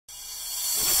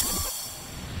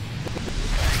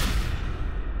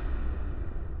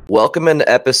Welcome into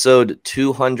episode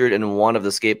 201 of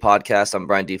the Skate Podcast. I'm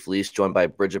Brian DeFelice, joined by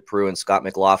Bridget Prue and Scott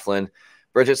McLaughlin.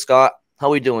 Bridget, Scott, how are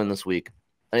we doing this week?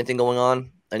 Anything going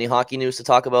on? Any hockey news to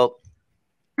talk about?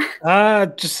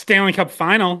 Just Stanley Cup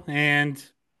final and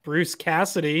Bruce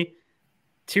Cassidy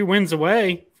 2 wins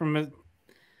away from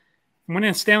winning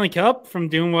a Stanley Cup, from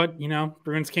doing what,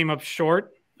 Bruins came up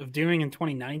short of doing in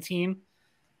 2019.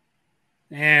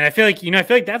 And I feel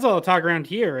like that's all the talk around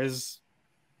here is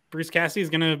Bruce Cassidy is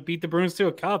going to beat the Bruins to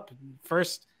a cup.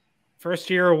 First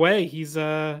year away. He's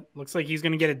looks like he's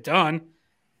going to get it done.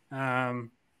 I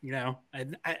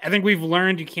think we've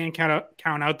learned you can't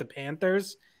count out the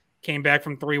Panthers. Came back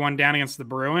from 3-1 down against the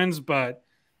Bruins, but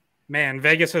man,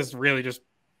 Vegas has really just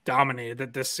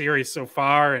dominated this series so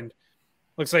far, and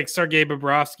looks like Sergei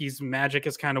Bobrovsky's magic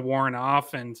has kind of worn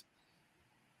off. And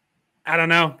I don't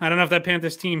know if that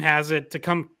Panthers team has it to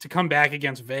come back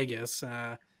against Vegas.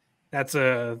 That's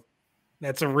a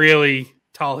really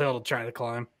tall hill to try to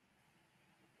climb.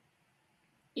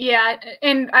 Yeah,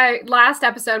 and last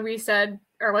episode we said,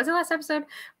 or was it last episode,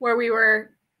 where we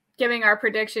were giving our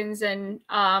predictions, and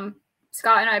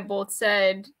Scott and I both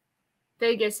said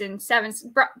Vegas in 7.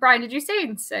 Brian, did you say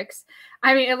in 6?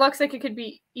 I mean, it looks like it could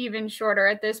be even shorter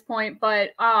at this point,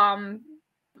 but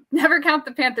never count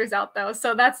the Panthers out though.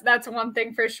 So that's one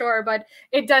thing for sure. But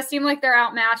it does seem like they're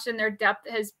outmatched, and their depth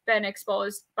has been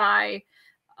exposed by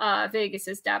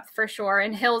Vegas's depth for sure.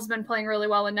 And Hill's been playing really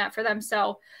well in net for them.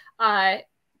 So the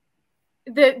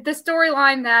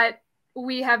storyline that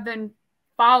we have been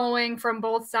following from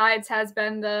both sides has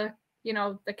been the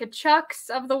Tkachuks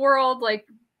of the world, like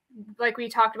we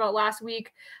talked about last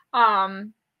week.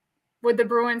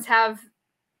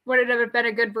 Would it have been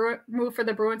a good move for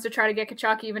the Bruins to try to get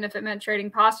Tkachuk, even if it meant trading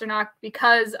Pastrnak,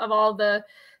 because of all the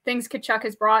things Tkachuk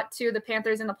has brought to the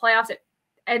Panthers in the playoffs?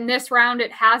 In this round,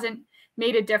 it hasn't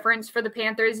made a difference for the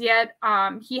Panthers yet.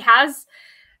 He has,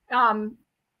 found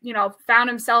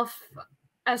himself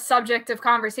a subject of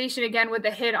conversation again with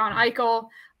the hit on Eichel.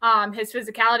 His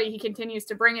physicality, he continues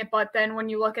to bring it, but then when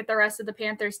you look at the rest of the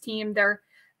Panthers team,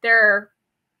 their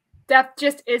depth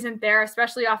just isn't there,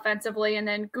 especially offensively. And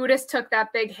then Gudas took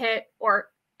that big hit,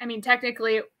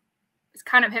 technically it's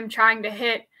kind of him trying to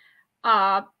hit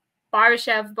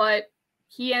Barbashev, but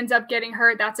he ends up getting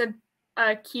hurt. That's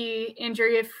a key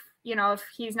injury if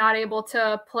he's not able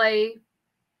to play,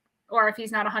 or if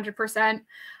he's not 100%.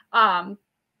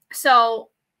 So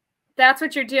that's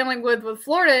what you're dealing with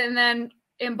Florida. And then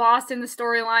in Boston, the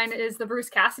storyline is the Bruce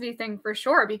Cassidy thing for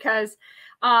sure, because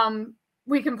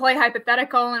we can play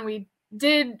hypothetical, and we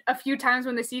did a few times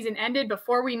when the season ended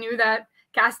before we knew that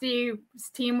Cassidy's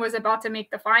team was about to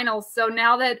make the finals. So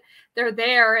now that they're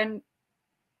there and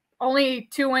only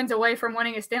 2 wins away from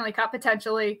winning a Stanley Cup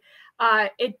potentially,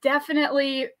 it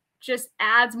definitely just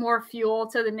adds more fuel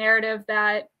to the narrative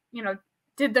that,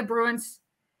 did the Bruins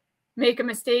make a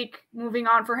mistake moving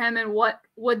on for him, and what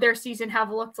would their season have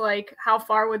looked like? How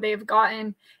far would they have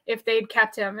gotten if they'd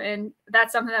kept him? And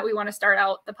that's something that we want to start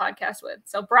out the podcast with.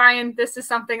 So Brian, this is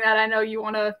something that I know you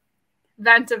want to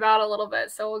vent about a little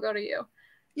bit, so we'll go to you.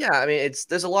 Yeah, I mean,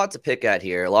 there's a lot to pick at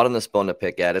here, a lot on this bone to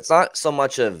pick at. It's not so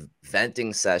much a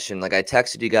venting session. Like I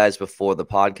texted you guys before the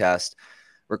podcast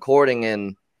recording,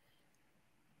 and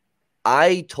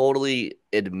I totally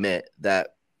admit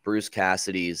that Bruce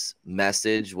Cassidy's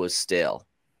message was stale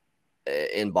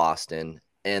in Boston,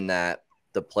 and that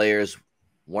the players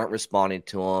weren't responding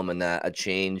to him, and that a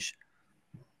change,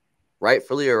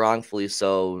 rightfully or wrongfully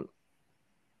so,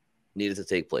 needed to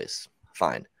take place.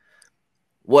 Fine.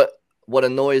 What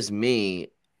annoys me,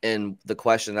 and the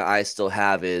question that I still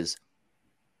have, is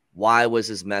why was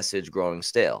his message growing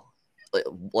stale?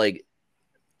 Like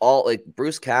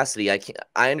Bruce Cassidy,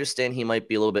 I understand he might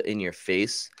be a little bit in your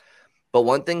face, but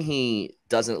one thing he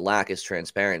doesn't lack is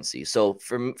transparency. So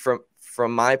from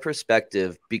my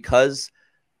perspective, because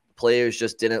players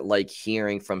just didn't like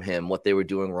hearing from him what they were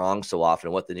doing wrong so often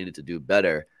and what they needed to do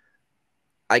better,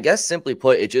 I guess simply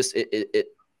put,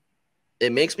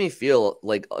 it makes me feel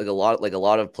like a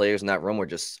lot of players in that room were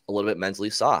just a little bit mentally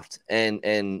soft, and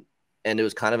it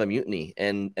was kind of a mutiny.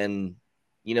 And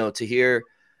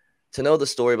to know the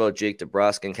story about Jake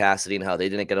DeBrusk and Cassidy and how they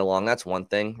didn't get along, that's one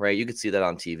thing, right? You could see that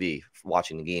on TV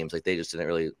watching the games. Like, they just didn't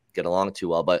really get along too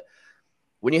well. But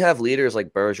when you have leaders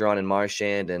like Bergeron and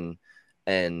Marchand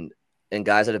and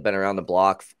guys that have been around the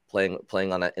block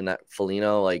playing on that in that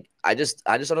Foligno, like I just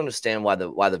don't understand why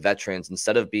the veterans,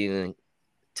 instead of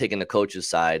taking the coach's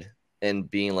side and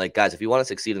being like, guys, if you want to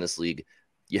succeed in this league,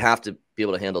 you have to be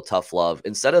able to handle tough love,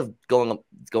 instead of going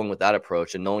with that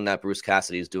approach and knowing that Bruce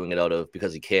Cassidy is doing it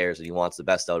because he cares and he wants the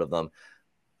best out of them.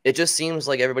 it just seems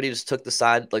like everybody just took the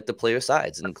side, like the player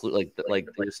sides, and include like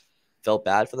they just felt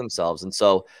bad for themselves. And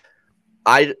so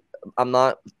I'm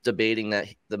not debating that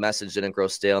the message didn't grow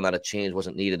stale and that a change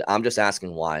wasn't needed. I'm just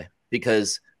asking why,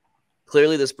 because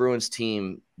clearly this Bruins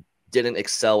team didn't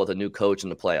excel with a new coach in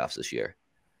the playoffs this year.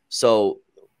 So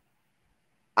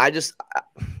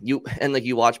you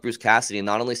watch Bruce Cassidy, and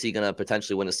not only is he going to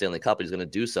potentially win the Stanley Cup, but he's going to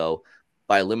do so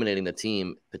by eliminating the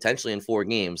team potentially in 4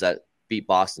 games that beat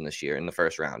Boston this year in the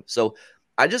first round. So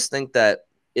I just think that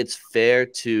it's fair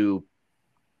to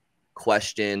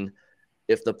question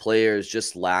if the players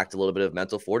just lacked a little bit of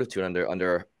mental fortitude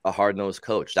under a hard-nosed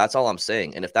coach. That's all I'm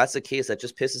saying. And if that's the case, that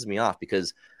just pisses me off,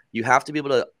 because you have to be able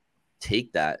to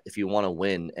take that if you want to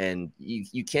win, and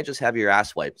you can't just have your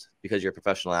ass wiped because you're a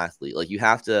professional athlete. Like you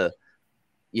have to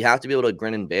be able to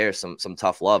grin and bear some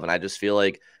tough love. And I just feel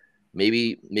like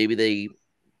maybe they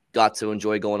got to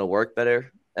enjoy going to work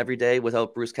better every day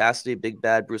without Bruce Cassidy, big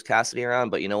bad Bruce Cassidy around.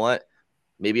 But you know what?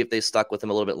 Maybe if they stuck with him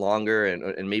a little bit longer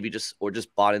and maybe just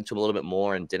bought into him a little bit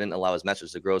more and didn't allow his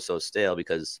message to grow so stale,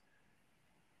 because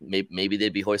maybe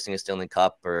they'd be hoisting a Stanley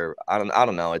Cup, or I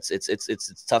don't know.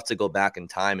 It's tough to go back in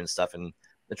time and stuff in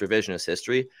the revisionist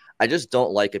history. I just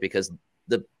don't like it, because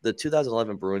the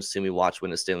 2011 Bruins team we watched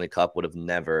win the Stanley Cup would have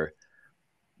never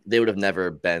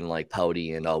been like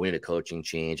pouty and we need a coaching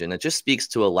change. And it just speaks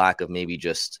to a lack of maybe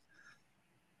just,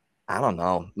 I don't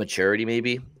know, maturity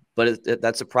maybe. But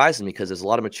that surprises me, because there's a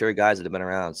lot of mature guys that have been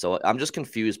around. So I'm just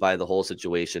confused by the whole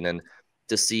situation, and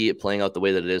to see it playing out the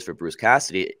way that it is for Bruce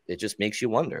Cassidy, it just makes you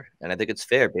wonder. And I think it's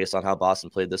fair based on how Boston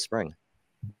played this spring.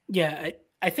 Yeah,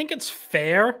 I think it's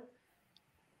fair,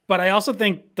 but I also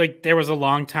think like there was a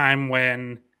long time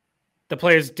when the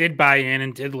players did buy in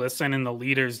and did listen, and the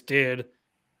leaders did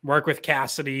work with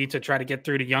Cassidy to try to get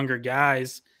through to younger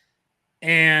guys.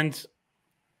 And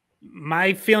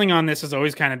my feeling on this has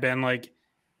always kind of been like,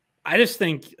 I just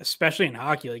think, especially in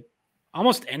hockey, like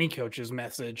almost any coach's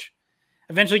message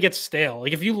eventually gets stale.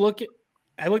 Like if you look at,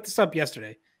 I looked this up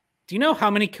yesterday. Do you know how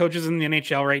many coaches in the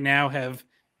NHL right now have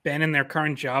been in their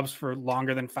current jobs for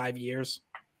longer than 5 years?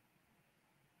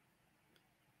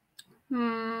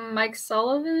 Mike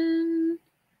Sullivan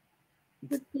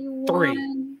would be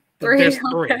 3. There's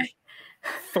 3. okay.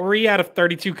 3 out of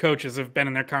 32 coaches have been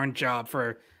in their current job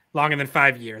for longer than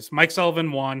 5 years. Mike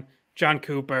Sullivan 1, John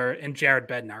Cooper, and Jared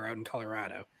Bednar out in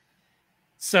Colorado.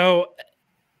 So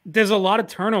there's a lot of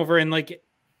turnover, and like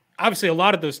obviously a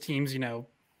lot of those teams,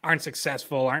 aren't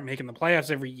successful, aren't making the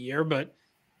playoffs every year, but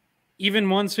even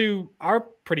ones who are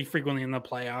pretty frequently in the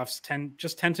playoffs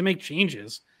tend to make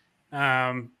changes.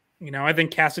 I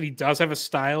think Cassidy does have a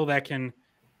style that can,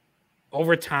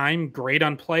 over time, grade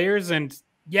on players. And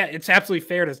yeah, it's absolutely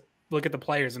fair to look at the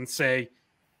players and say,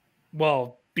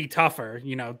 well, be tougher,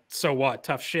 so what?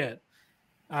 Tough shit.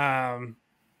 But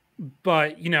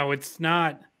it's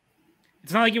not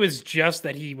like it was just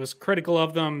that he was critical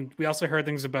of them. We also heard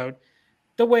things about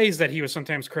the ways that he was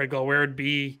sometimes critical, where it'd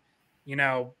be,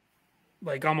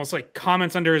 like almost like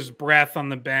comments under his breath on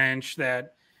the bench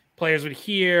that players would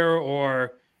hear,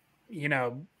 or,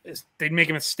 they'd make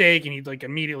a mistake and he'd like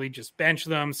immediately just bench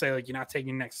them, say like, you're not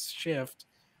taking next shift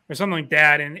or something like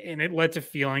that. And it led to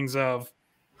feelings of,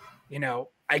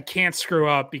 I can't screw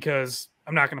up because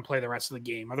I'm not going to play the rest of the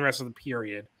game or the rest of the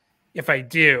period if I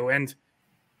do. And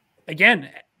again,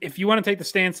 if you want to take the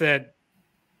stance that,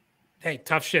 hey,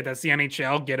 tough shit, that's the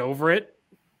NHL, get over it.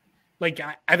 Like,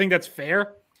 I think that's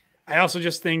fair. I also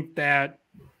just think that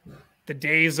the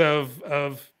days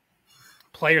of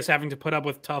players having to put up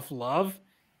with tough love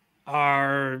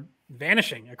are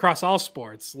vanishing across all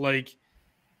sports. Like,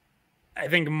 I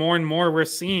think more and more we're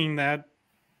seeing that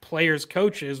players,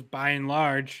 coaches, by and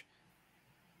large,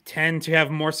 tend to have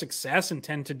more success and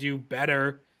tend to do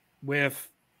better with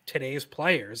today's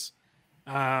players.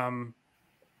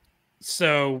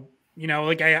 So,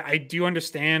 I do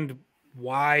understand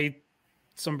why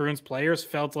some Bruins players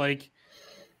felt like,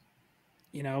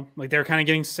 like they're kind of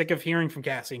getting sick of hearing from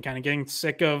Cassidy and kind of getting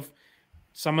sick of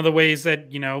some of the ways that,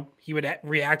 he would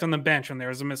react on the bench when there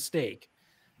was a mistake.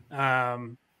 I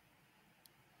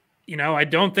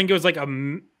don't think it was like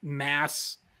a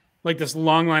mass, like this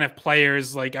long line of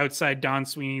players like outside Don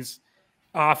Sweeney's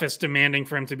office demanding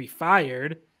for him to be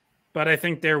fired. But I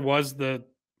think there was the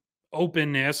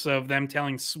openness of them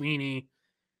telling Sweeney,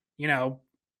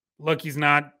 look, he's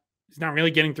not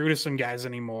really getting through to some guys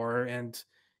anymore, and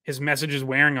his message is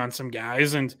wearing on some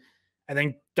guys. And I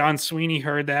think Don Sweeney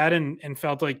heard that and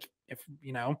felt like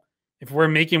if we're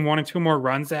making 1 or 2 more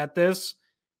runs at this,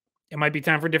 it might be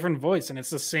time for a different voice. And it's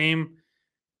the same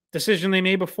decision they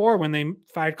made before when they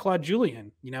fired Claude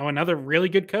Julien, another really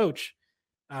good coach,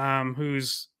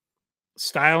 who's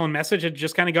style and message had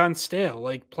just kind of gotten stale.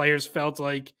 Like players felt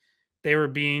like they were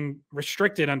being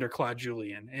restricted under Claude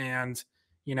Julien and,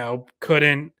 you know,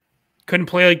 couldn't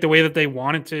play like the way that they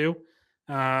wanted to.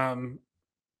 And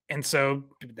so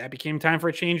that became time for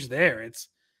a change there. It's,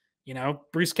 you know,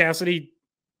 Bruce Cassidy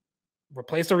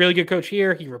replaced a really good coach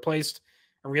here. He replaced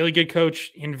a really good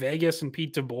coach in Vegas and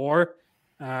Pete DeBoer.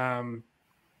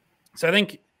 So I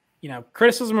think, you know,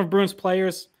 criticism of Bruins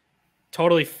players,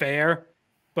 totally fair.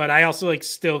 But I also like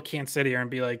still can't sit here and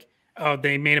be like, oh,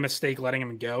 they made a mistake letting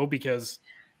him go, because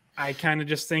I kind of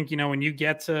just think, you know, when you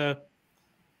get to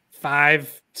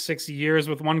 5-6 years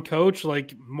with one coach,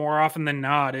 like more often than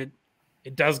not, it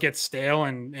does get stale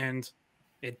and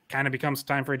it kind of becomes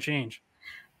time for a change.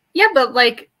 Yeah, but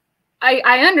like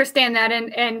I understand that,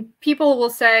 and people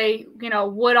will say, you know,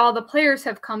 would all the players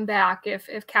have come back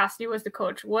if Cassidy was the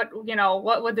coach? What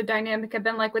would the dynamic have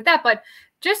been like with that? But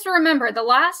just remember,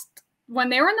 when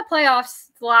they were in the playoffs,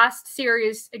 the last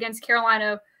series against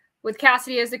Carolina with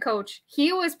Cassidy as the coach,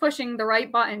 he was pushing the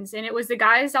right buttons, and it was the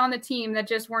guys on the team that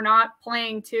just were not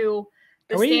playing to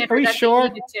the standard that they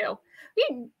needed to.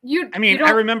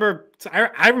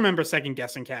 I remember second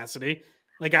guessing Cassidy.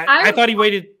 Like I thought he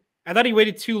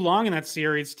waited too long in that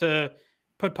series to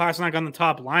put Pastrnak on the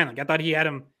top line. Like I thought he had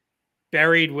him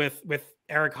buried with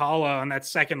Eric Haula on that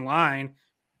second line,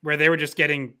 where they were just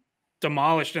getting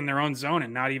demolished in their own zone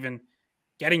and not even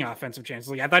getting offensive chances.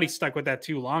 Like I thought he stuck with that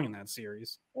too long in that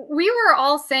series. We were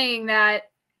all saying that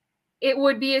it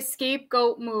would be a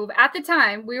scapegoat move. At the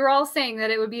time, we were all saying that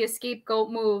it would be a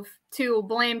scapegoat move to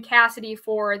blame Cassidy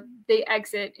for the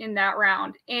exit in that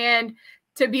round and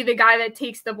to be the guy that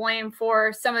takes the blame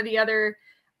for some of the other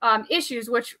issues,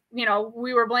 which, you know,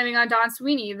 we were blaming on Don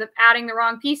Sweeney, adding the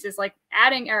wrong pieces, like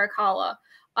adding Eric Haula.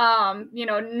 You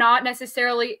know, not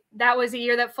necessarily, that was a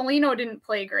year that Foligno didn't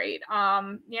play great.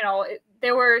 You know,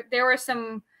 there were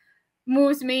some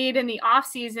moves made in the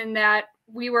offseason that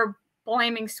we were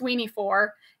blaming Sweeney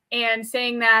for, and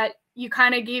saying that you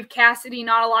kind of gave Cassidy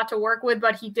not a lot to work with,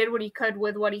 but he did what he could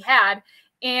with what he had.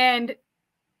 And,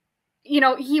 you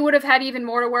know, he would have had even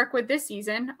more to work with this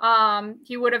season.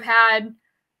 He would have had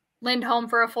Lindholm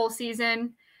for a full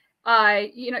season.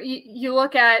 You know, you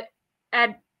look at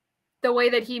the way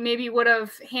that he maybe would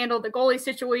have handled the goalie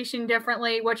situation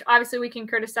differently, which obviously we can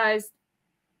criticize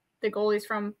the goalies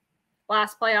from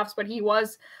last playoffs, but he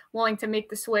was willing to make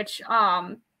the switch.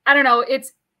 I don't know.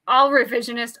 It's all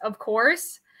revisionist, of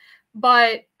course,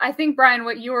 but I think, Brian,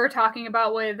 what you were talking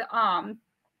about with,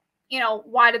 you know,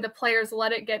 why did the players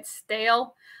let it get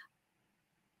stale?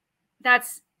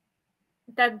 That's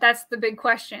the big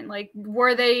question. Like,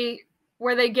 were they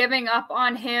giving up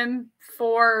on him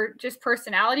for just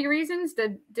personality reasons?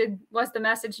 Was the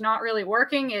message not really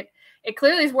working? It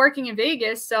clearly is working in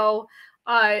Vegas. So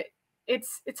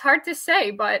it's hard to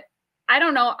say, but I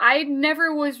don't know. I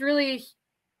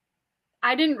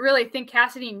didn't really think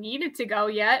Cassidy needed to go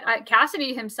yet.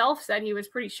 Cassidy himself said he was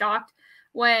pretty shocked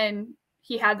when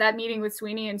he had that meeting with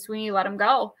Sweeney and Sweeney let him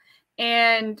go.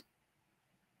 And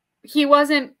it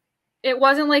wasn't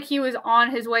like he was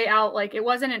on his way out. Like, it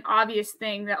wasn't an obvious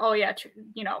thing that, oh yeah,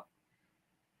 you know,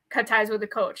 cut ties with the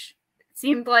coach. It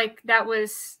seemed like that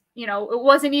was, you know, it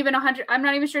wasn't even 100. I'm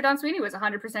not even sure Don Sweeney was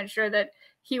 100% sure that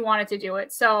he wanted to do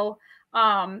it. So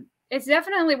it's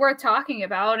definitely worth talking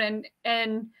about.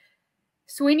 And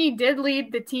Sweeney did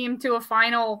lead the team to a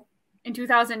final in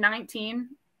 2019.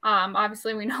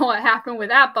 Obviously we know what happened with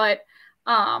that, but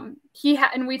and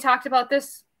we talked about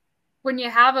this, when you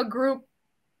have a group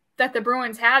that the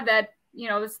Bruins had that, you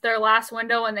know, it's their last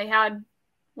window and they had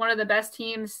one of the best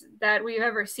teams that we've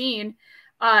ever seen.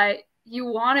 You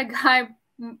want a guy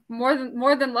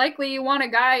more than likely, you want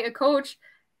a coach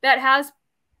that has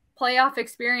playoff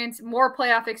experience, more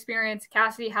playoff experience.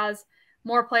 Cassidy has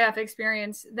more playoff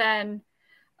experience than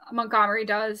Montgomery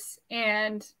does.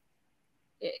 And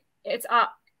it's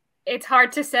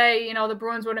hard to say, you know, the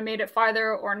Bruins would have made it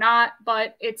farther or not,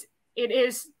 but it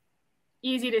is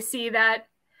easy to see that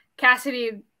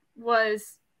Cassidy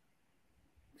was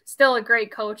still a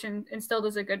great coach and still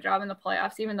does a good job in the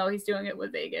playoffs, even though he's doing it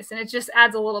with Vegas. And it just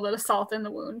adds a little bit of salt in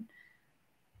the wound.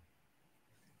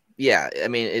 Yeah, I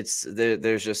mean,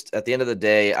 there's just, at the end of the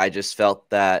day, I just felt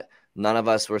that none of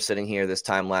us were sitting here this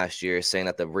time last year saying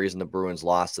that the reason the Bruins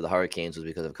lost to the Hurricanes was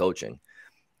because of coaching.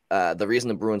 The reason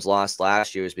the Bruins lost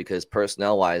last year is because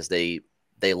personnel-wise, they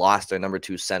lost their number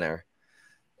 2 center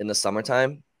in the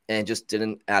summertime and just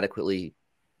didn't adequately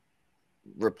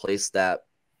replace that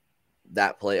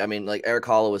play. I mean, like, Eric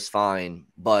Haula was fine,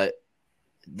 but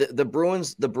the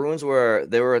Bruins were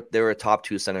a top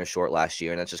 2 centers short last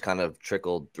year, and that just kind of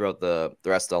trickled throughout the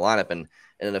rest of the lineup. And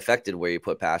and it affected where you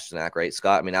put Pastrnak, right,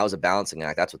 Scott? I mean, that was a balancing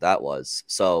act. That's what that was.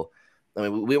 So, I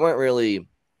mean, we weren't really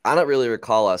 – I don't really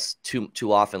recall us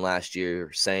too often last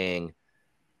year saying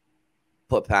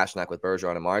put Pastrnak with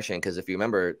Bergeron and Marchand, because if you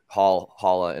remember,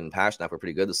 Haula and Pastrnak were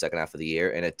pretty good the second half of the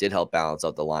year, and it did help balance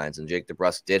out the lines, and Jake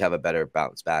DeBrusk did have a better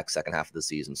bounce back second half of the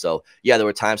season. So, yeah, there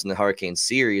were times in the Hurricane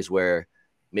series where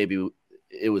maybe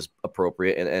it was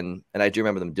appropriate, and I do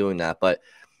remember them doing that, but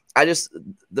I just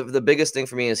the biggest thing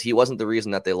for me is he wasn't the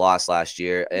reason that they lost last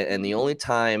year, and the only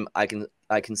time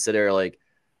I consider, like,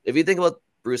 if you think about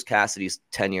Bruce Cassidy's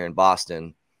tenure in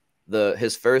Boston,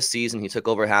 his first season he took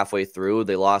over halfway through.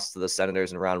 They lost to the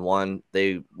Senators in round 1.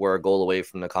 They were a goal away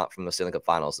from the Stanley Cup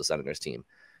Finals, the Senators team.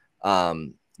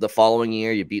 The following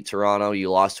year you beat Toronto, you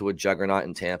lost to a juggernaut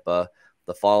in Tampa.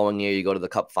 The following year you go to the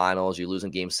Cup Finals, you lose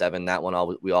in Game 7. That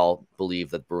one we all believe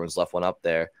that Bruins left one up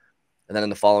there. And then in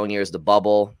the following year is the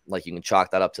bubble. Like, you can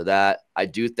chalk that up to that. I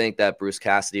do think that Bruce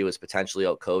Cassidy was potentially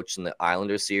outcoached in the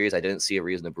Islanders series. I didn't see a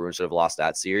reason the Bruins should have lost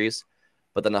that series.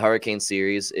 But then the Hurricane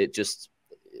series,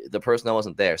 the personnel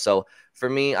wasn't there. So for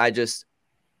me, and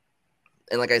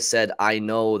like I said, I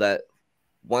know that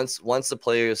once the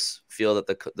players feel that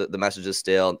the message is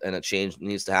stale and a change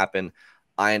needs to happen,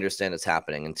 I understand it's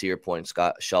happening. And to your point,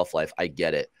 Scott, shelf life, I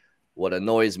get it. What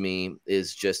annoys me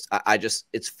is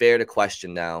it's fair to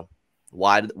question now.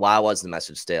 Why was the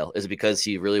message stale? Is it because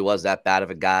he really was that bad of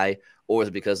a guy, or is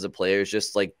it because the players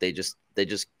just they just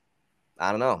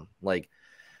I don't know, like,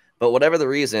 but whatever the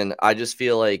reason, I just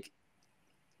feel like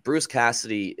Bruce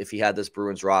Cassidy, if he had this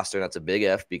Bruins roster, and that's a big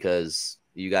if, because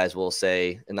you guys will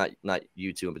say, and not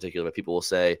you two in particular, but people will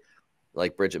say,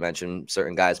 like Bridget mentioned,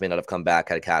 certain guys may not have come back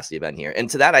had Cassidy been here. And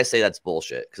to that, I say that's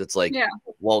bullshit, because it's like,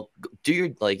 well,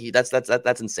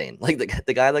 that's insane. Like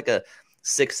the guy, like a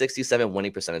 667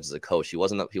 winning percentage as a coach. He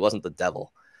wasn't the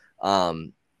devil.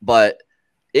 But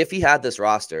if he had this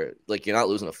roster, like, you're not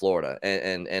losing to Florida.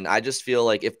 And I just feel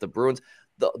like if the Bruins,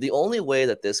 the only way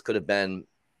that this could have been,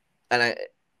 and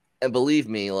believe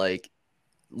me, like,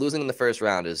 losing in the first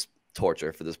round is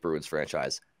torture for this Bruins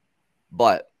franchise.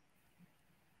 But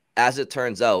as it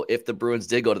turns out, if the Bruins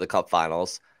did go to the Cup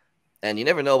Finals, and you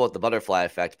never know about the butterfly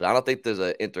effect, but I don't think there's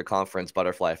an interconference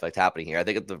butterfly effect happening here. I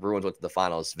think if the Bruins went to the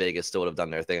finals, Vegas still would have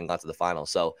done their thing and got to the finals.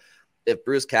 So if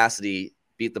Bruce Cassidy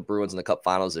beat the Bruins in the Cup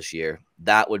Finals this year,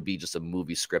 that would be just a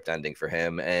movie script ending for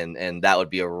him. And that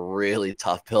would be a really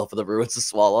tough pill for the Bruins to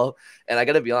swallow. And I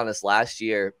got to be honest, last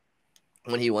year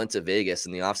when he went to Vegas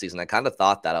in the offseason, I kind of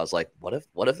thought that. I was like, what if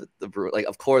the Bruins, like,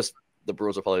 of course, the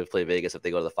Bruins will probably play Vegas if they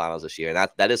go to the finals this year. And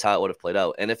that is how it would have played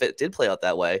out. And if it did play out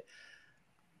that way,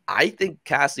 I think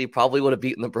Cassidy probably would have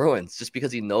beaten the Bruins just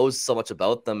because he knows so much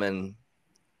about them,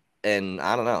 and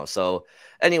I don't know. So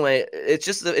anyway,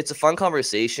 it's a fun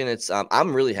conversation. It's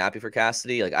I'm really happy for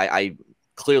Cassidy. Like, I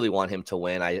clearly want him to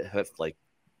win. I have like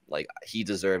he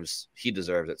deserves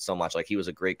it so much. Like, he was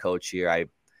a great coach here. I'm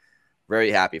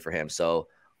very happy for him. So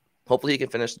hopefully he can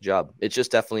finish the job. It's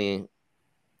just definitely,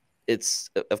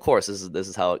 of course, this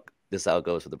is how it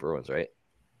goes for the Bruins, right?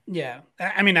 Yeah.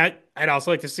 I mean, I'd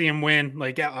also like to see him win.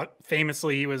 Like,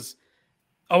 famously, he was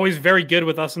always very good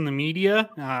with us in the media.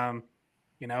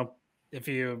 You know, if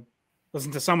you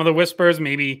listen to some of the whispers,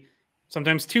 maybe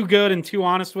sometimes too good and too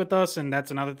honest with us. And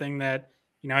that's another thing that,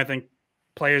 you know, I think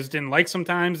players didn't like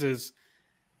sometimes is,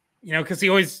 you know, because he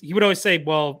would always say,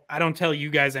 well, I don't tell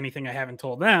you guys anything I haven't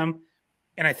told them.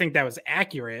 And I think that was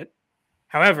accurate.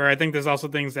 However, I think there's also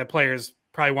things that players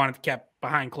probably wanted to keep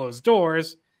behind closed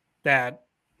doors that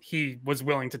he was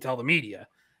willing to tell the media.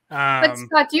 But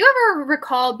Scott, do you ever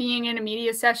recall being in a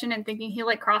media session and thinking he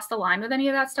crossed the line with any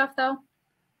of that stuff, though?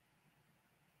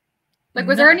 Like,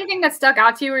 was there anything that stuck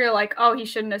out to you where you're like, oh, he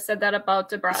shouldn't have said that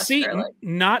about DeBrusk? See,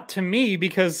 not to me,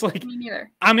 because me neither.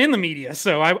 I'm in the media,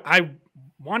 so I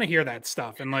want to hear that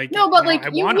stuff. And no, but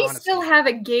we still have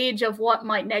a gauge of what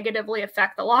might negatively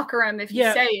affect the locker room if you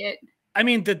say it. I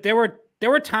mean, there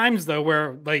were times though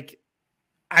where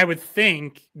I would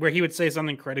think where he would say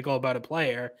something critical about a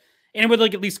player, and it would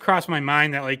at least cross my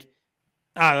mind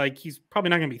that he's probably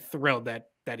not going to be thrilled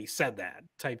that he said that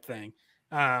type thing.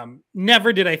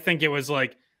 Never did I think it was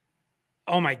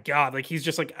oh my God, he's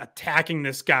just attacking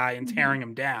this guy and tearing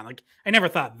him down. I never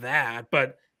thought that,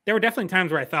 but there were definitely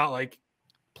times where I thought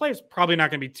player's probably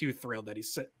not going to be too thrilled that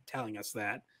he's telling us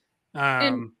that.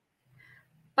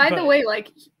 By the way,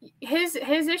 his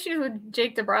issues with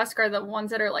Jake DeBrusk are the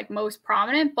ones that are most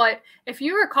prominent. But if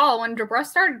you recall, when DeBrusk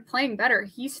started playing better,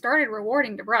 he started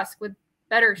rewarding DeBrusk with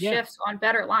better shifts on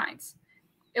better lines.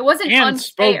 It wasn't and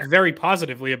unfair. Spoke very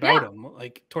positively about him,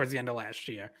 towards the end of last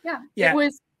year. Yeah. It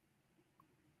was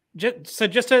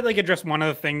just to address one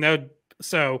other thing though.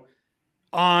 So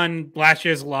on last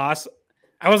year's loss,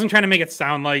 I wasn't trying to make it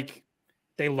sound like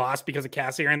they lost because of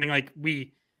Cassidy or anything. Like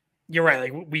you're right.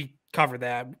 Like we covered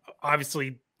that.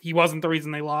 Obviously, he wasn't the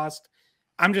reason they lost.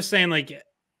 I'm just saying, like,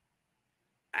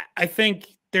 I think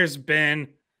there's been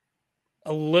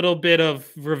a little bit of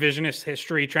revisionist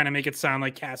history trying to make it sound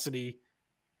like Cassidy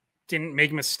didn't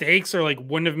make mistakes or like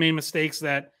wouldn't have made mistakes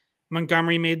that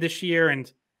Montgomery made this year.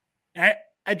 And I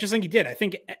just think he did. I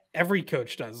think every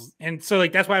coach does. And so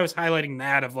like, that's why I was highlighting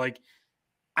that of like,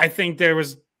 I think there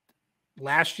was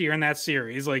last year in that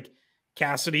series, like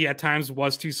Cassidy at times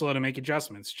was too slow to make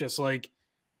adjustments. Just like,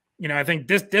 I think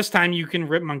this time you can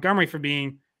rip Montgomery for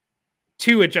being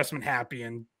too adjustment happy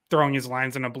and throwing his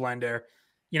lines in a blender.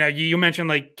 You mentioned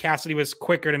like Cassidy was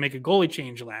quicker to make a goalie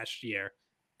change last year.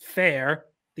 Fair.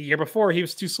 The year before, he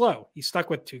was too slow. He stuck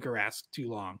with Tuukka Rask too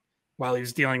long while he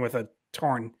was dealing with a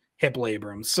torn hip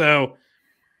labrum. So,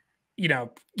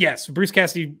 yes, Bruce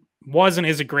Cassidy was and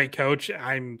is a great coach.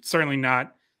 I'm certainly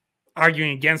not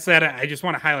arguing against that. I just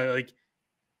want to highlight, like,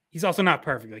 he's also not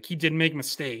perfect. Like, he did make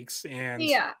mistakes. And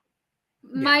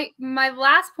my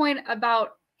last point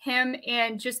about him,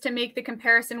 and just to make the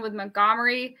comparison with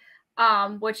Montgomery,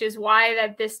 which is why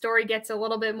that this story gets a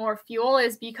little bit more fuel,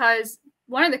 is because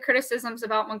one of the criticisms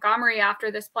about Montgomery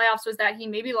after this playoffs was that he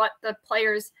maybe let the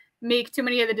players make too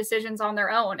many of the decisions on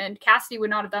their own, and Cassidy would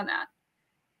not have done that.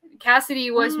 Cassidy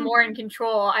was more in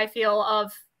control, I feel,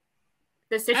 of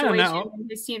the situation in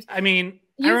his teams. I mean,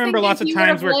 I remember lots of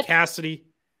times where Cassidy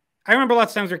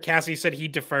said he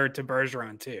deferred to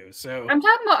Bergeron too. So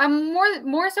I'm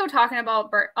more so talking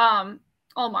about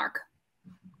Ullmark.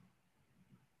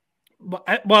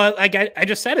 Well, I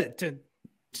just said it to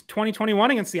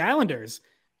 2021 against the Islanders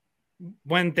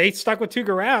when they stuck with Tuukka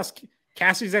Rask.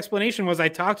 Cassidy's explanation was, I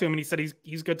talked to him and he said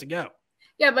he's good to go.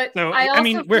 Yeah, but so, I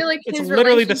also feel like it's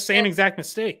literally the same exact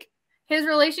mistake. His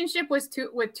relationship with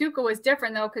Tuukka was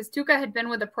different though, because Tuukka had been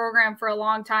with the program for a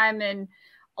long time, and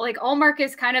like Ullmark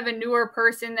is kind of a newer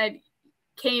person that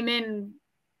came in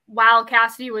while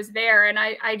Cassidy was there, and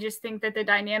I just think that the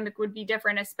dynamic would be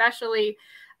different, especially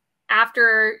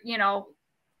after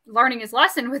learning his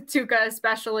lesson with Tuukka,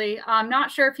 especially. I'm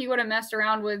not sure if he would have messed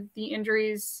around with the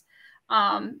injuries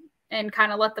and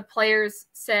kind of let the players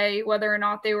say whether or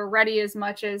not they were ready as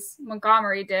much as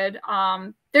Montgomery did.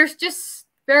 There's just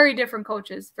very different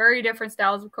coaches, very different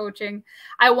styles of coaching.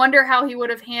 I wonder how he would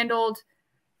have handled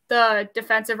the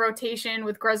defensive rotation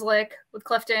with Grzelcyk, with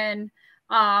Clifton.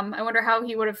 I wonder how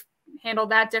he would have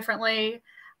handled that differently.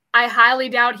 I highly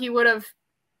doubt he would have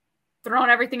thrown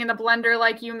everything in the blender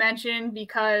like you mentioned,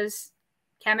 because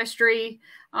chemistry,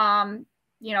 not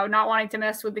wanting to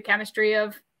mess with the chemistry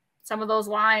of some of those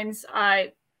lines.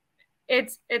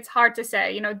 It's hard to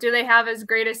say. Do they have as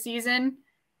great a season?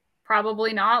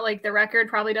 Probably not. Like, the record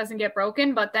probably doesn't get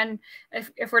broken. But then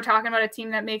if we're talking about a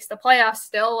team that makes the playoffs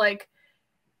still, like,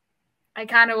 I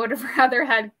kind of would have rather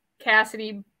had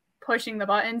Cassidy pushing the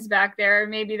buttons back there.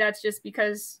 Maybe that's just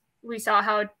because we saw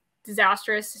how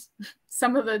disastrous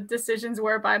some of the decisions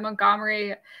were by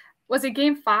Montgomery. Was it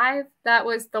game 5? That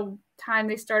was the time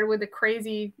they started with the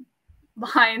crazy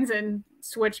lines and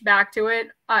switched back to it.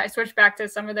 Switched back to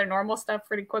some of their normal stuff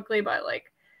pretty quickly. But like,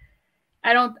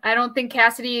 I don't think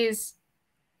Cassidy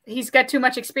he's got too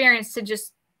much experience to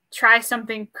just try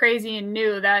something crazy and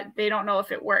new that they don't know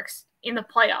if it works in the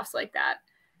playoffs like that.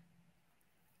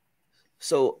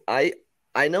 So I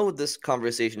know this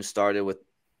conversation started with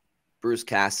Bruce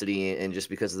Cassidy, and just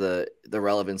because of the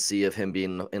relevancy of him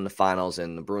being in the finals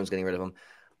and the Bruins getting rid of him.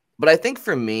 But I think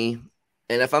for me,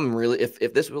 and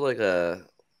if this were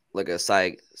like a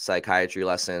psychiatry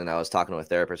lesson and I was talking to a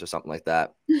therapist or something like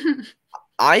that,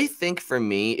 I think for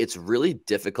me, it's really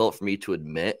difficult for me to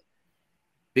admit,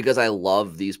 because I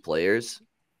love these players.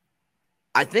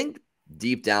 I think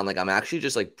deep down, like, I'm actually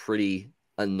just like pretty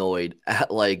annoyed at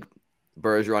like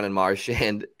Bergeron and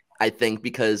Marchand. I think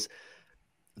because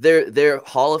they're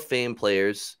Hall of Fame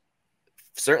players,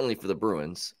 certainly for the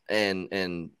Bruins,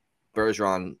 and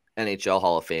Bergeron, NHL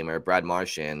Hall of Famer, Brad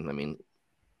Marchand. I mean,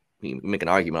 we make an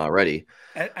argument already.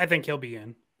 I think he'll be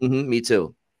in. Me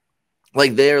too.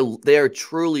 Like, they're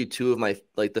truly two of my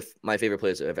my favorite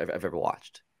players I've ever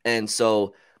watched. And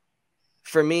so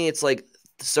for me, it's like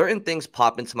certain things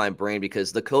pop into my brain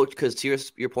because to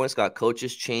your point, Scott,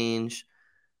 coaches change,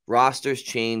 rosters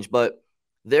change, but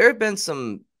there have been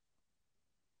some.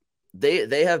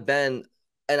 They have been,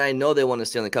 and I know they won the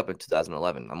Stanley Cup in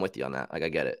 2011. I'm with you on that. Like, I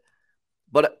get it.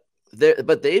 But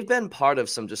they've been part of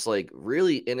some just like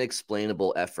really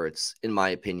inexplainable efforts, in my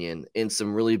opinion, in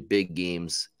some really big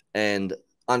games and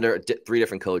under 3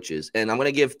 different coaches. And I'm going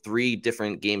to give 3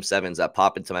 different game 7s that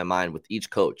pop into my mind with each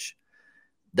coach.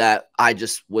 that I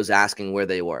just was asking where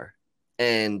they were.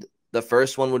 And the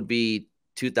first one would be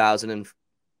 2000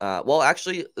 well,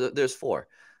 actually, there's 4.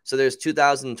 So there's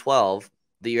 2012,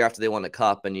 the year after they won the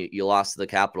Cup, and you lost to the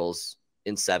Capitals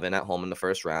in 7 at home in the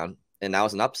first round, and that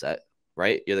was an upset,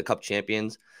 right? You're the Cup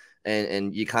champions,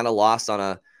 and you kind of lost on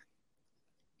a,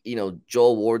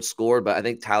 Joel Ward scored, but I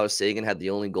think Tyler Seguin had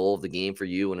the only goal of the game for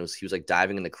you, and he was like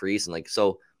diving in the crease, and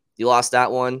so you lost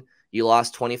that one. You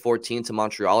lost 2014 to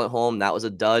Montreal at home. That was a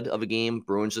dud of a game.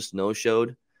 Bruins just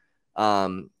no-showed.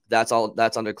 That's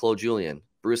under Claude Julien.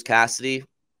 Bruce Cassidy,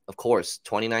 of course,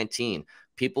 2019.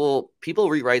 People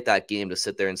rewrite that game to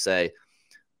sit there and say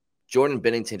Jordan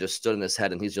Binnington just stood in his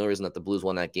head and he's the only reason that the Blues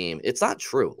won that game. It's not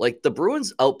true. Like, the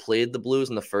Bruins outplayed the Blues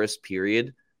in the first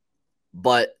period,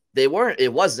 but the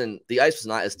ice was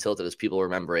not as tilted as people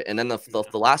remember it. And then the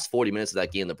last 40 minutes of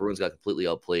that game, the Bruins got completely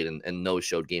outplayed and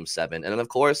no-showed Game 7. And then, of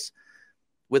course,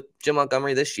 with Jim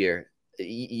Montgomery this year,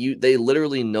 they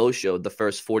literally no-showed the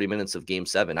first 40 minutes of Game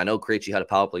 7. I know Krejci had a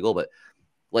power play goal, but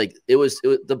like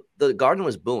the Garden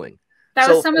was booing. That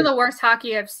was some of the worst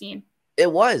hockey I've seen. It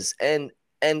was, and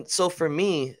so for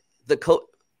me,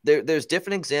 there's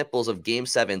different examples of Game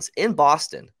 7s in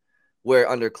Boston where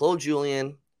under Claude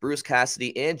Julien, Bruce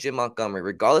Cassidy, and Jim Montgomery,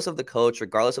 regardless of the coach,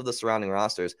 regardless of the surrounding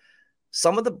rosters,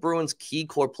 some of the Bruins' key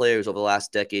core players over the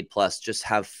last decade plus just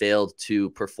have failed to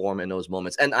perform in those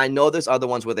moments. And I know there's other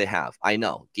ones where they have. I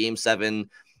know. Game 7,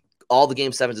 all the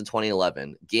Game 7s in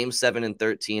 2011, Game 7 and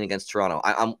 13 against Toronto.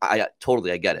 I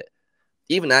totally get it.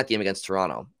 Even that game against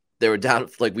Toronto, they were down.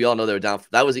 Like, we all know they were down.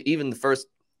 That was even the first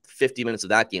 50 minutes of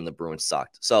that game, the Bruins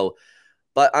sucked. So,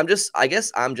 but I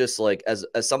guess I'm just like, as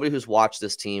somebody who's watched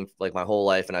this team like my whole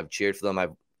life and I've cheered for them,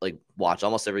 I've like watched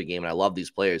almost every game and I love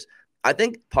these players. I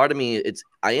think part of me,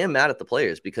 I am mad at the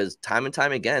players because time and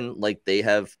time again, like, they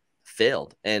have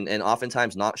failed and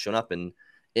oftentimes not shown up in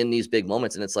these big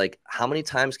moments. And it's like, how many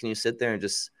times can you sit there and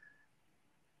just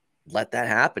let that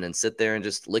happen and sit there and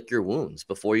just lick your wounds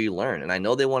before you learn? And I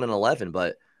know they won in 11,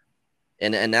 but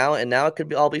and now it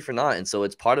could all be for naught. And so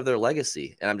it's part of their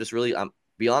legacy. And I'm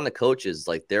beyond the coaches.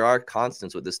 Like, there are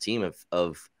constants with this team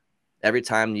of every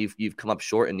time you've come up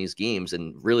short in these games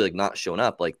and really like not shown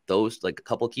up, like those, like a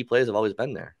couple of key players have always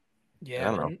been there. Yeah.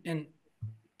 I don't know. And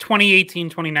 2018,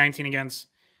 2019 against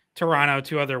Toronto,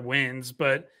 2 other wins.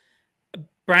 But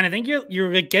Brian, I think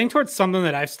you're getting towards something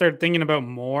that I've started thinking about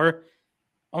more,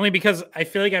 only because I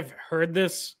feel like I've heard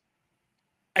this.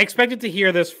 I expected to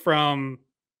hear this from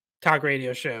talk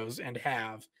radio shows and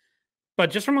have, but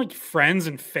just from like friends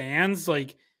and fans,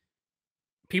 like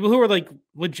people who are like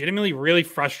legitimately really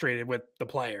frustrated with the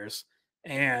players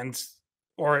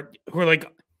or who are like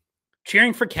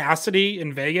cheering for Cassidy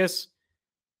in Vegas,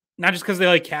 not just because they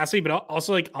like Cassidy, but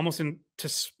also like almost to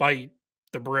spite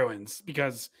the Bruins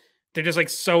because they're just like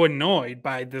so annoyed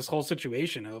by this whole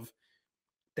situation of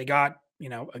they got,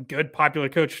 a good popular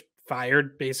coach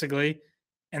fired basically,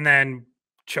 and then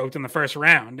choked in the first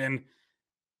round. And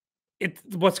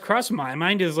what's crossed my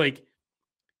mind is like,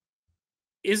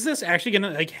 is this actually going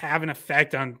to like have an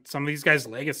effect on some of these guys'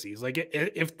 legacies? Like,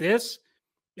 if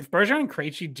Bergeron and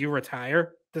Krejci do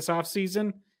retire this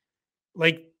offseason,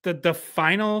 like the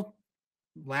final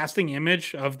lasting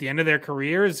image of the end of their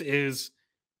careers is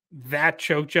that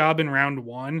choke job in round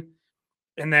 1,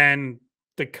 and then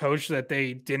the coach that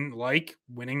they didn't like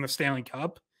winning the Stanley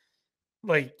Cup,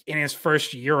 like in his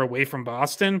first year away from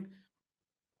Boston.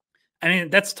 I mean,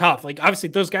 that's tough. Like, obviously,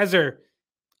 those guys are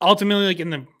ultimately, like, in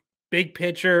the big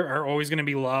picture, are always going to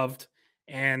be loved,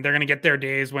 and they're going to get their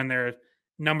days when their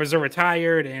numbers are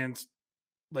retired, and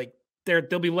like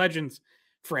they'll be legends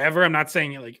forever. I'm not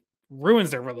saying it like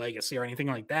ruins their legacy or anything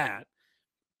like that,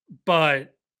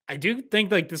 but I do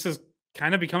think like this is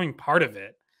kind of becoming part of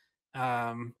it,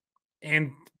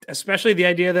 and especially the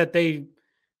idea that they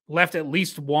left at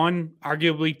least 1,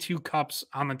 arguably 2 cups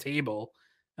on the table.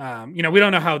 We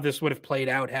don't know how this would have played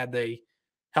out had they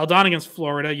held on against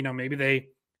Florida. Maybe they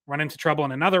run into trouble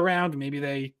in another round. Maybe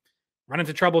they run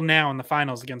into trouble now in the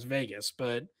finals against Vegas.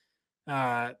 But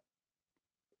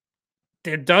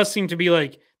there does seem to be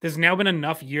like there's now been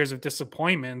enough years of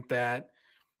disappointment that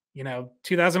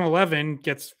 2011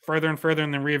 gets further and further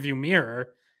in the rearview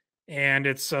mirror, and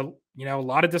it's a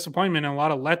lot of disappointment and a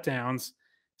lot of letdowns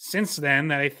since then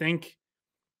that I think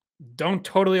don't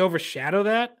totally overshadow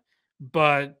that,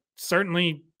 but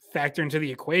certainly factor into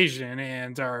the equation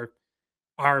and are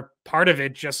part of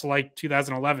it, just like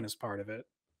 2011 is part of it.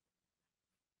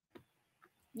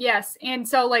 Yes. And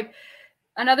so like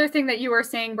another thing that you were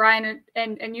saying, Brian,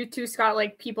 and you too, Scott,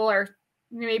 like people are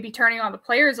maybe turning on the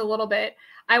players a little bit.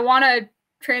 I want to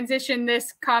transition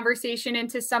this conversation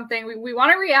into something. We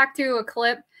want to react to a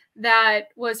clip that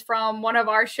was from one of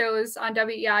our shows on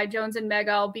WEI, Jones and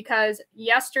Mego, because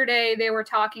yesterday they were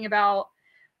talking about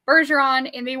Bergeron,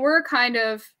 and they were kind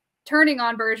of turning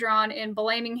on Bergeron and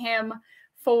blaming him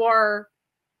for,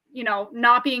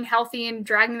 not being healthy and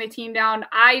dragging the team down.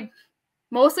 I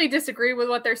mostly disagree with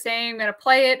what they're saying. I'm going to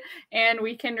play it and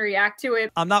we can react to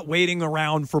it. I'm not waiting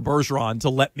around for Bergeron to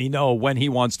let me know when he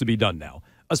wants to be done now,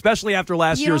 especially after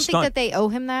last year's stunt. You don't think that they owe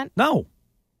him that? No.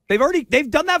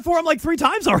 They've done that for him like 3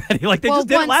 times already. Like they just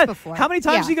did it last before. How many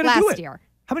times are you going to do it? Year.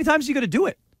 How many times are you going to do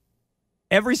it?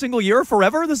 Every single year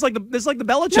forever? This is like the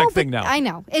Belichick thing now. I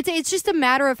know. It's just a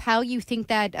matter of how you think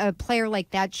that a player like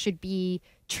that should be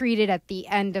treated at the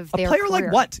end of their career. A player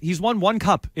like what? He's won 1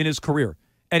 cup in his career.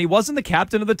 And he wasn't the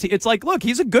captain of the team. It's like, look,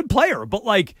 he's a good player, but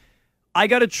like, I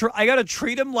gotta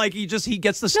treat him like he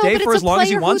gets to stay for as long as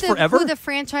he wants forever. Who the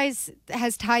franchise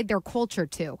has tied their culture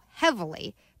to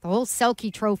heavily, the whole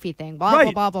Selke Trophy thing, blah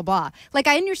blah blah blah blah. Like,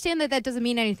 I understand that doesn't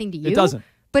mean anything to you. It doesn't,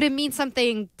 but it means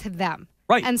something to them.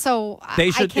 Right. And so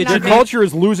their culture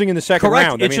is losing in the second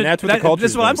round. I mean, that's what the culture is.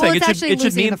 This is what I'm saying. It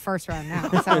should mean in the first round now.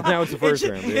 So. Now it's the first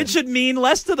round. It should mean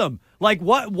less to them. Like,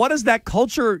 what is that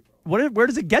culture? Where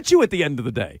does it get you at the end of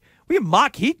the day? We can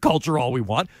mock Heat culture all we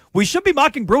want. We should be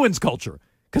mocking Bruins culture,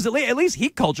 because at least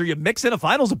Heat culture, you mix in a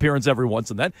finals appearance every once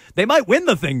and then. They might win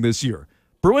the thing this year.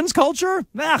 Bruins culture?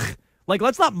 Like,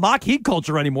 let's not mock Heat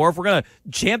culture anymore if we're going to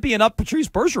champion up Patrice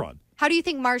Bergeron. How do you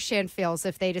think Marchand feels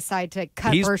if they decide to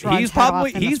cut Bergeron's he's head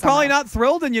probably off he's probably not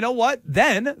thrilled, and you know what?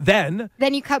 Then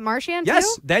you cut Marchand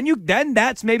yes, too? then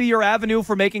that's maybe your avenue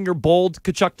for making your bold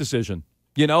Kachuk decision.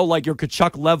 Like your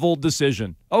Kachuk level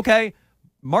decision. Okay,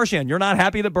 Marchand, you're not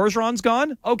happy that Bergeron's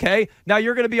gone? Okay, now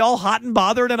you're going to be all hot and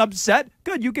bothered and upset?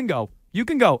 Good, you can go. You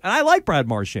can go. And I like Brad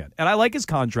Marchand, and I like his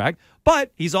contract,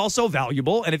 but he's also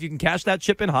valuable, and if you can cash that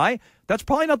chip in high, that's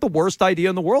probably not the worst idea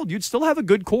in the world. You'd still have a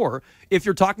good core if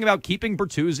you're talking about keeping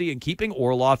Bertuzzi and keeping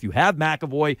Orlov. You have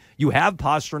McAvoy. You have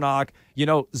Pastrnak.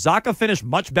 Zacha finished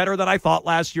much better than I thought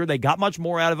last year. They got much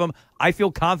more out of him. I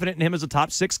feel confident in him as a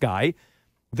top 6 guy.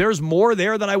 There's more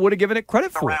there than I would have given it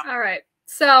credit for. All right.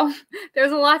 So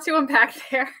there's a lot to unpack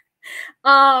there.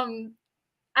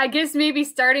 I guess maybe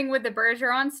starting with the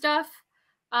Bergeron stuff.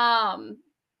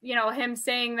 Him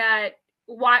saying that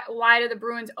why do the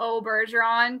Bruins owe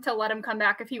Bergeron to let him come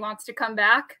back if he wants to come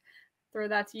back? Throw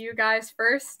that to you guys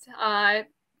first.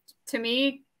 To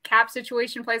me, cap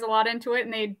situation plays a lot into it,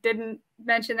 and they didn't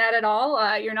mention that at all.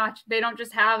 They don't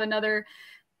just have another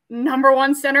number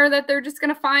 1 center that they're just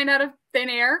going to find out of thin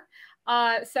air.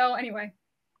 So anyway,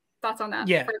 thoughts on that?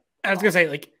 Yeah, I was going to say,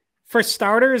 like, for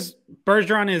starters,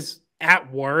 Bergeron is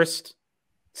at worst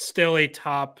still a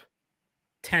top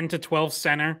 10 to 12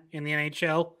 center in the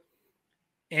NHL.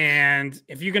 And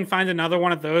if you can find another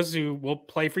one of those who will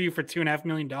play for you for $2.5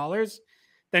 million,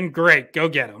 then great, go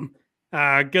get him.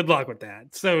 Good luck with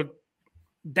that. So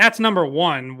that's number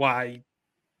one, why,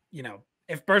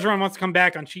 if Bergeron wants to come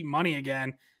back on cheap money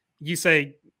again, you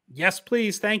say, yes,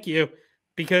 please, thank you,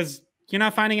 because you're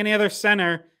not finding any other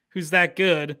center who's that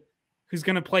good, who's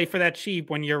going to play for that cheap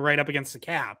when you're right up against the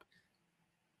cap,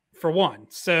 for one.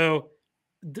 So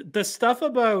the stuff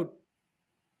about,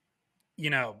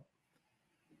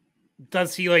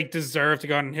 does he deserve to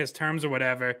go on his terms or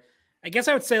whatever? I guess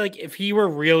I would say if he were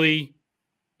really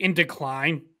in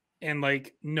decline and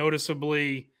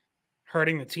noticeably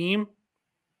hurting the team,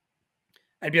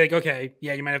 I'd be like, okay,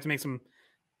 yeah, you might have to make some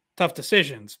tough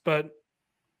decisions, but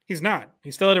he's not.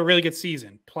 He still had a really good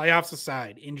season, playoffs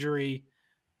aside,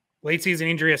 late season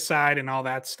injury aside, and all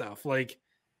that stuff.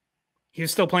 He was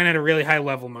still playing at a really high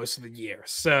level most of the year.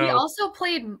 So he also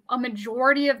played a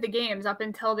majority of the games up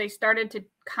until they started to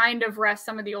kind of rest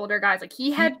some of the older guys. He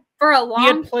had, for a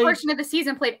long portion of the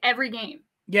season, played every game.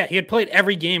 Yeah, he had played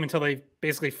every game until they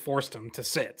basically forced him to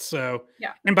sit. So,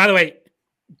 yeah. And by the way,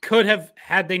 could have,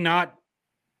 had they not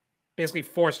basically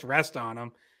forced rest on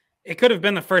him, it could have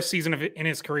been the first season in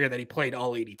his career that he played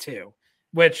all 82,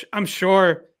 which I'm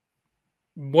sure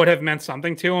would have meant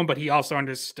something to him, but he also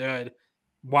understood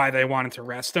why they wanted to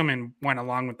rest him and went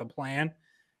along with the plan.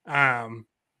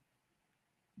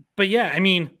 But yeah, I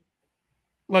mean,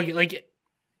 look,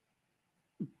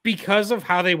 because of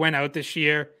how they went out this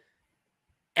year,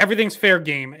 everything's fair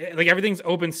game. Everything's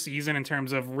open season in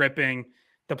terms of ripping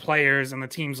the players and the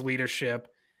team's leadership.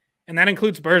 And that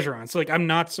includes Bergeron. So I'm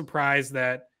not surprised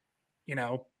that,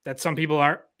 that some people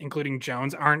aren't, including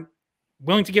Jones, aren't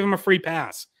willing to give him a free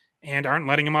pass and aren't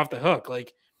letting him off the hook.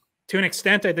 To an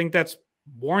extent, I think that's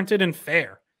warranted and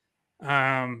fair.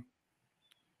 But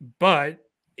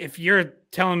if you're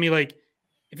telling me,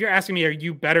 if you're asking me, are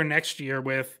you better next year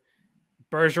with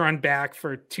Bergeron back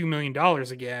for $2 million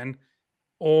again,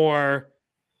 or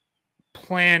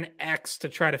plan X to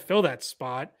try to fill that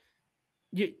spot,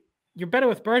 you're better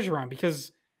with Bergeron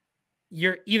because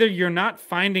you're not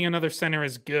finding another center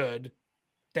as good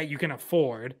that you can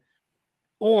afford,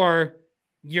 or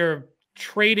you're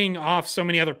trading off so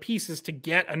many other pieces to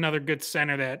get another good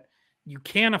center that you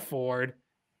can afford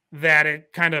that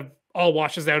it kind of all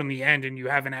washes out in the end and you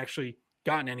haven't actually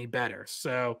gotten any better.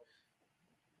 So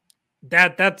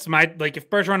that's my, like, if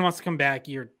Bergeron wants to come back,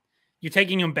 you're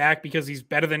taking him back because he's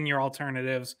better than your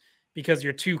alternatives, because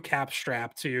you're too cap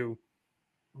strapped to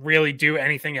really do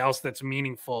anything else that's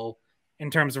meaningful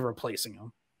in terms of replacing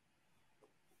him.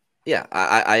 Yeah,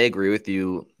 I agree with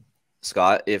you,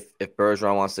 Scott. If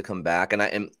Bergeron wants to come back,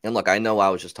 and look, I know I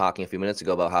was just talking a few minutes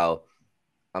ago about how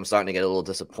I'm starting to get a little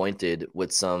disappointed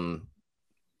with some,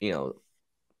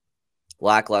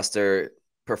 lackluster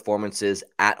performances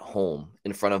at home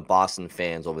in front of Boston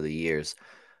fans over the years.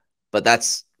 But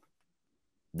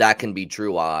that can be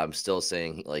true while I'm still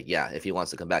saying, like, yeah, if he wants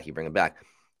to come back, you bring him back.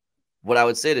 What I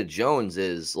would say to Jones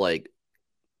is, like,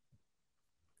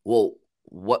 well,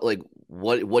 what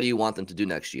do you want them to do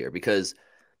next year? Because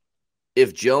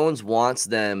if Jones wants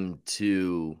them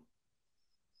to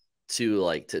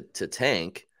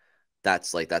tank,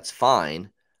 that's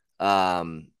fine.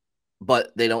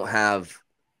 But they don't have,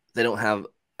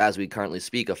 as we currently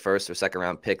speak, a first or second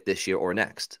round pick this year or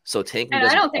next. So tanking. And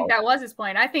I don't think that was his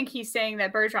point. I think he's saying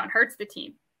that Bergeron hurts the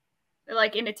team,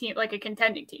 like in a team, like a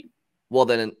contending team. Well,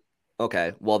 then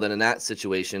in that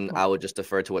situation, I would just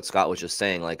defer to what Scott was just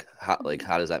saying. Like,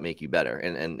 how does that make you better?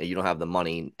 And you don't have the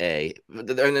money. And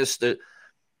there's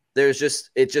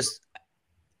just it just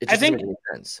doesn't make any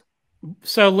sense.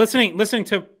 So listening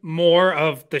to more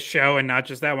of the show and not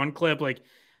just that one clip, like,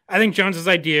 I think Jones's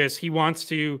idea is he wants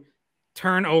to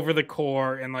turn over the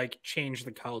core and, like, change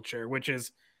the culture, which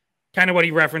is kind of what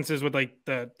he references with, like,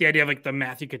 the idea of, like, the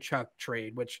Matthew Tkachuk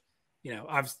trade, which,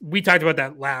 we talked about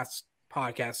that last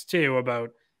podcast too,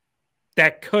 about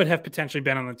that could have potentially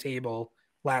been on the table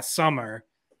last summer.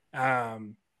 But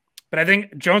I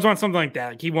think Jones wants something like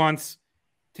that. Like, he wants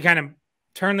to kind of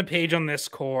turn the page on this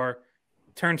core,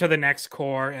 turn to the next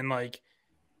core, and, like,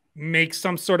 make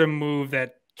some sort of move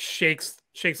that shakes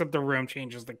up the room,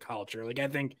 changes the culture. Like, I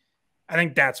think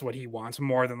that's what he wants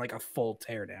more than, like, a full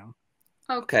teardown.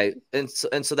 Okay, and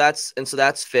so that's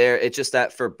fair. It's just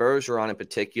that for Bergeron in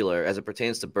particular, as it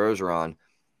pertains to Bergeron,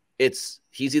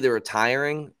 he's either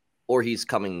retiring or he's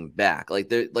coming back.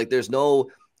 There's no,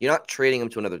 you're not trading him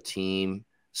to another team.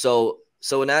 So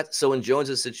in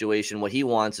Jones's situation, what he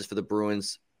wants is for the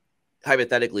Bruins,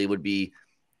 hypothetically, would be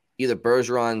either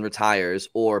Bergeron retires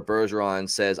or Bergeron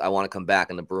says, I want to come back,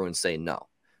 and the Bruins say no.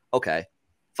 Okay,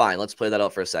 fine. Let's play that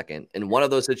out for a second. In one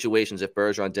of those situations, if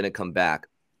Bergeron didn't come back,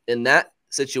 in that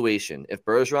situation, if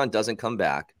Bergeron doesn't come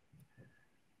back,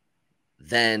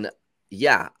 then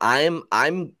yeah, I'm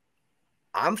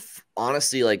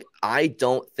honestly, like, I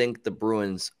don't think the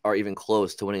Bruins are even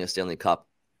close to winning a Stanley Cup.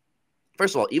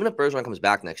 First of all, even if Bergeron comes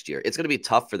back next year, it's going to be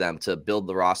tough for them to build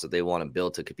the roster they want to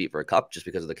build to compete for a cup just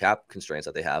because of the cap constraints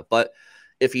that they have. But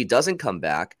if he doesn't come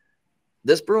back,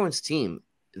 this Bruins team,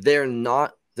 they're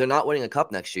not winning a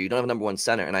cup next year. You don't have a number one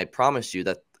center, and I promise you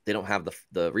that they don't have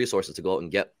the resources to go out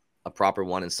and get a proper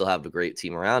one and still have a great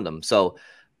team around them. So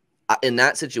in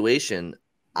that situation,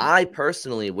 I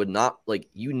personally would not, like,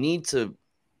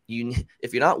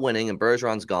 if you're not winning and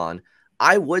Bergeron's gone,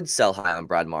 I would sell high on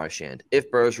Brad Marchand if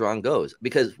Bergeron goes.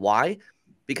 Because why?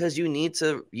 Because you need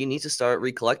to start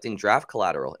recollecting draft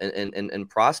collateral and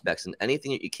prospects and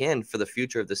anything that you can for the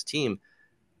future of this team.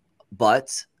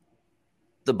 But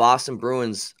the Boston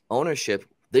Bruins ownership,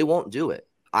 they won't do it.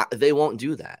 They won't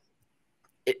do that.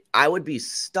 I would be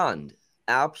stunned,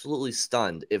 absolutely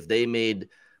stunned, if they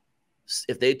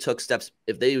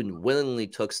willingly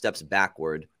took steps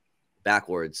backwards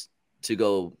to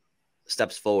go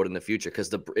steps forward in the future,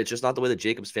 because it's just not the way the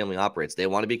Jacobs family operates. They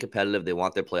want to be competitive. They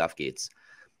want their playoff gates.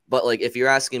 But, like, if you're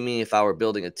asking me if I were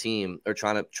building a team or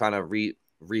trying to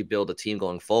rebuild a team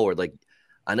going forward, like,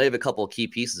 I know you have a couple of key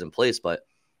pieces in place, but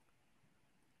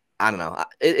I don't know.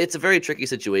 It's a very tricky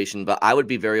situation, but I would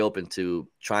be very open to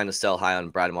trying to sell high on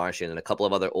Brad Marchand and a couple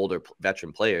of other older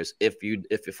veteran players if you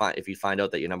find out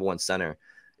that your number one center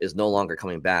is no longer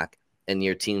coming back and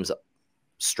your team's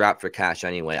strapped for cash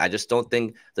anyway. I just don't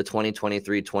think the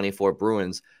 2023-24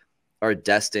 Bruins are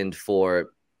destined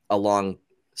for a long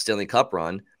Stanley Cup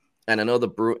run. And I know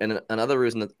another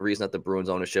reason that the Bruins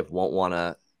ownership won't want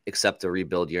to accept a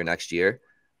rebuild year next year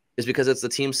is because it's the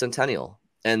team's centennial.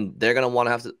 And they're going to want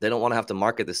to have to, they don't want to have to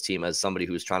market this team as somebody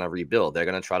who's trying to rebuild. They're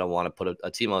going to try to want to put a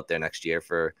team out there next year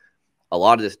for a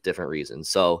lot of different reasons.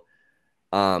 So,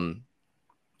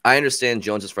 I understand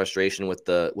Jones's frustration with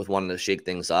wanting to shake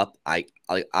things up.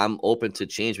 I'm open to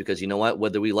change because you know what,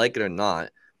 whether we like it or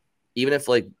not, even if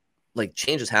like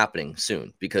change is happening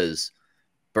soon because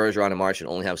Bergeron and Marchand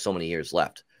only have so many years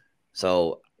left.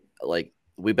 So like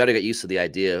we better get used to the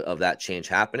idea of that change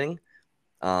happening.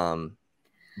 But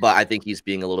I think he's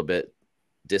being a little bit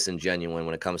disingenuous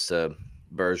when it comes to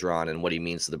Bergeron and what he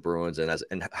means to the Bruins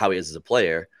and how he is as a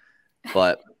player.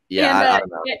 But yeah, I don't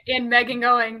know. And Megan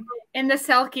going in the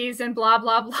Selkies and blah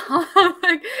blah blah.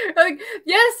 like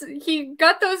yes, he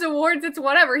got those awards. It's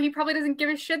whatever. He probably doesn't give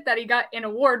a shit that he got an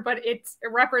award, but it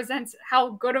represents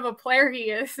how good of a player he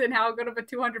is and how good of a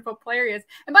 200-foot player he is.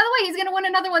 And by the way, he's gonna win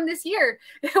another one this year.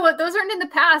 Those aren't in the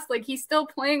past. Like he's still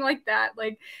playing like that.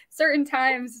 Like certain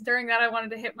times during that, I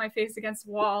wanted to hit my face against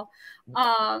the wall.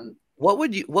 What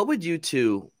would you,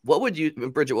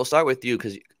 Bridget? We'll start with you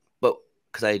because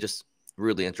I just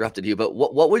rudely interrupted you, but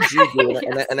what would you do?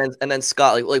 Yes. and then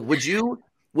Scott, like would you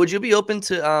be open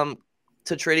to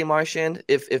trading Marchand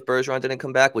if Bergeron didn't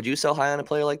come back? Would you sell high on a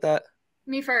player like that?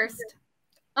 Me first.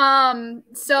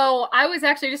 So I was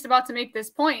actually just about to make this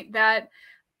point that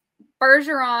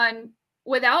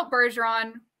without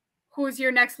Bergeron, who's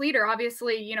your next leader?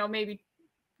 Obviously, maybe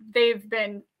they've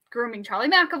been grooming Charlie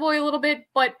McAvoy a little bit,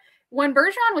 but when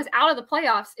Bergeron was out of the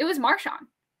playoffs, it was Marchand.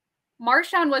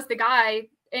 Marchand was the guy.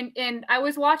 And I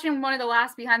was watching one of the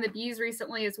last Behind the Bees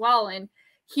recently as well. And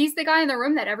he's the guy in the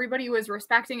room that everybody was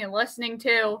respecting and listening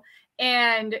to.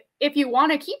 And if you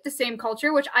want to keep the same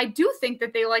culture, which I do think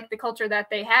that they like the culture that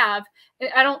they have,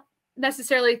 I don't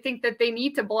necessarily think that they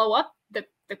need to blow up the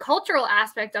cultural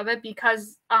aspect of it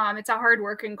because it's a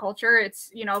hardworking culture.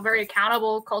 It's, a very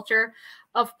accountable culture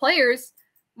of players.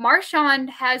 Marchand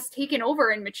has taken over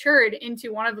and matured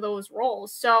into one of those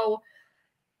roles. So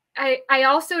I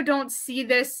also don't see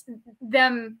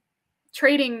them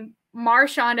trading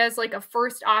Marchand as like a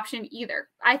first option either.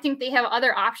 I think they have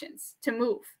other options to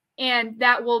move, and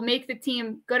that will make the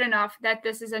team good enough that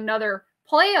this is another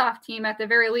playoff team at the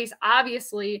very least.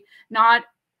 Obviously, not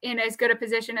in as good a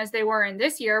position as they were in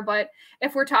this year, but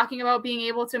if we're talking about being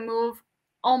able to move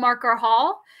Ullmark or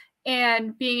Hall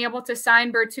and being able to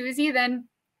sign Bertuzzi, then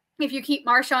if you keep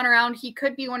Marchand around, he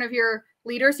could be one of your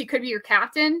leaders. He could be your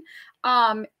captain.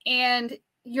 And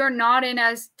you're not in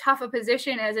as tough a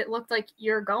position as it looked like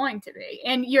you're going to be.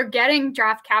 And you're getting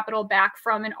draft capital back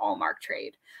from an Ullmark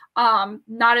trade.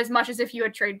 Not as much as if you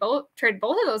had trade both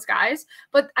of those guys,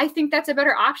 but I think that's a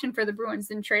better option for the Bruins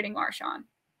than trading Marchand.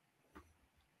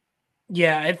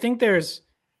 Yeah, I think there's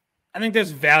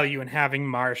value in having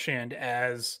Marchand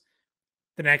as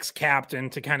the next captain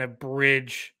to kind of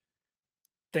bridge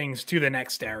things to the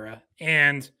next era.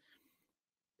 And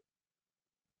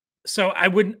so I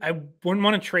wouldn't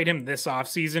want to trade him this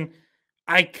offseason.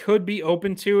 I could be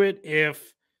open to it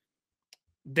if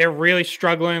they're really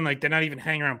struggling, like they're not even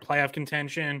hanging around playoff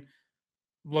contention,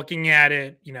 looking at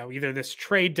it, either this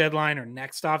trade deadline or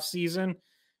next offseason,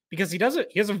 because he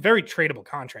has a very tradable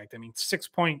contract. I mean,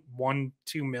 $6.12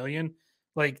 million.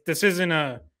 Like this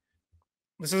isn't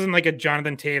like a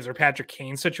Jonathan Toews or Patrick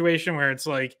Kane situation where it's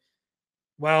like,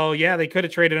 well, yeah, they could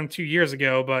have traded him 2 years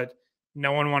ago, but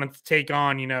no one wanted to take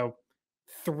on,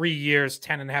 3 years,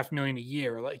 $10.5 million a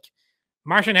year. Like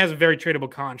Marchand has a very tradable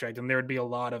contract and there would be a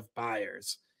lot of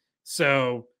buyers.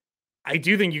 So I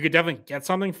do think you could definitely get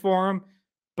something for him,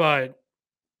 but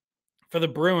for the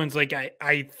Bruins, like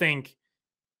I think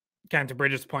kind of to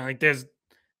Bridget's point, like there's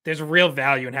real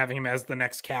value in having him as the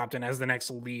next captain, as the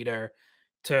next leader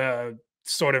to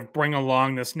sort of bring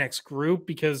along this next group,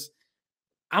 because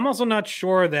I'm also not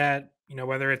sure that,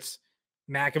 whether it's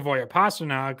McAvoy or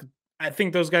Pastrnak, I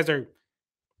think those guys are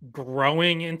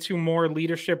growing into more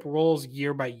leadership roles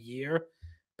year by year,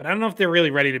 but I don't know if they're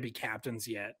really ready to be captains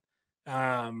yet.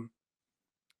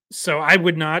 So I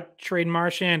would not trade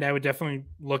Marchand. I would definitely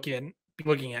be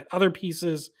looking at other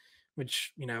pieces,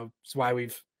 which, is why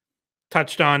we've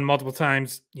touched on multiple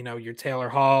times, your Taylor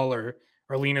Hall or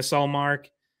Linus Ullmark.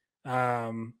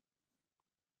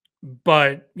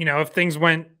 But, if things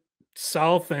went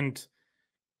south and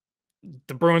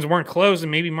the Bruins weren't close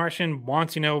and maybe Marchand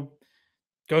wants,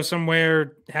 go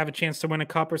somewhere, have a chance to win a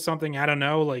cup or something, I don't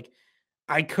know. Like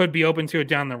I could be open to it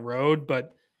down the road,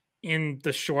 but in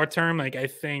the short term, like I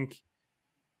think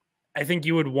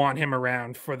you would want him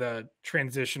around for the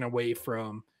transition away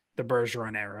from the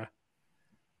Bergeron era.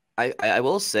 I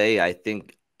will say, I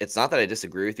think it's not that I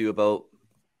disagree with you about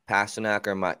Pastrnak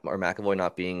or McAvoy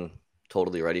not being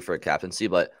totally ready for a captaincy,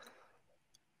 but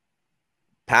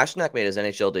Pastrnak made his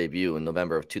NHL debut in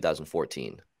November of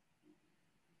 2014.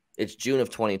 It's June of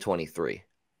 2023.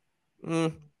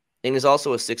 And he's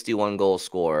also a 61 goal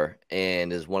scorer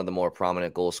and is one of the more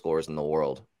prominent goal scorers in the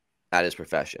world at his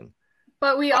profession.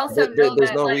 But we also know there's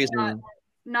that no like, reason.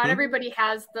 not everybody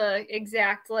has the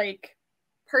exact like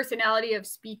personality of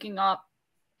speaking up,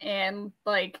 and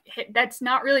like that's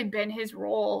not really been his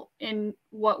role in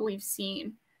what we've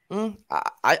seen.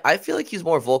 I feel like he's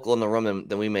more vocal in the room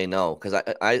than we may know, because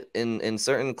I in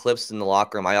certain clips in the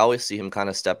locker room, I always see him kind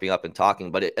of stepping up and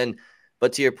talking.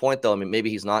 But to your point though, I mean, maybe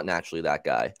he's not naturally that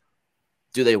guy.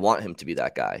 Do they want him to be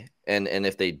that guy? And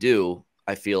if they do,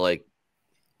 I feel like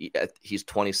he's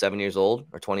 27 years old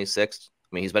or 26.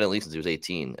 I mean, he's been in the league since he was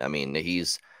 18. I mean,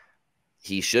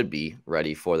 he should be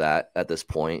ready for that at this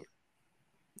point,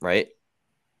 right?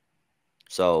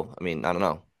 So, I mean, I don't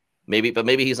know.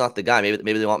 Maybe he's not the guy.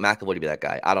 Maybe they want McAvoy to be that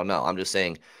guy. I don't know. I'm just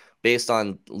saying, based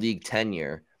on league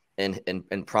tenure and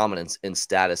prominence and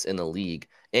status in the league,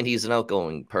 and he's an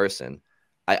outgoing person,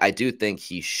 I do think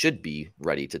he should be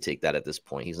ready to take that at this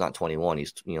point. He's not 21.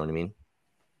 He's, you know what I mean?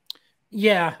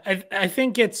 Yeah, I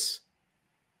think it's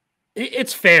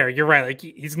fair. You're right. Like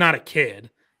he's not a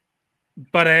kid,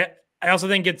 but I also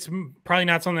think it's probably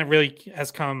not something that really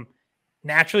has come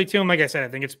naturally to him. Like I said, I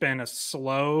think it's been a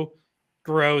slow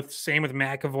growth. Same with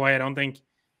McAvoy. I don't think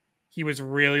he was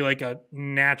really like a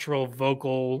natural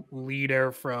vocal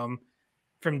leader from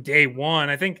day one.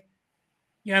 I think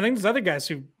there's other guys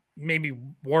who maybe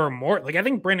were more like, I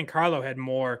think Brandon Carlo had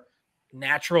more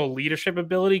natural leadership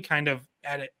ability kind of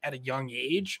at a young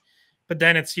age, but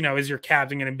then it's, is your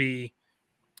captain going to be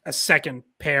a second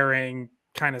pairing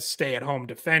kind of stay at home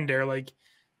defender? Like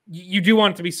you do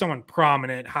want it to be someone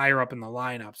prominent higher up in the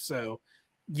lineup. So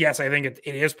yes, I think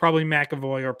it is probably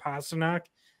McAvoy or Pastrnak.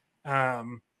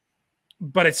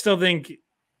 But I still think,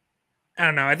 I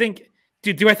don't know. I think,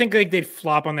 do I think like they'd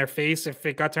flop on their face if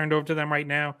it got turned over to them right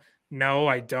now? No,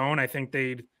 I don't. I think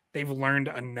they've learned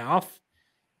enough,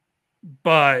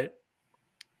 but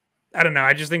I don't know.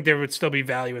 I just think there would still be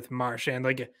value with Marchand.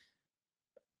 Like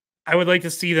I would like to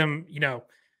see them,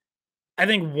 I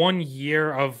think 1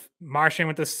 year of Marchand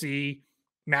with the C,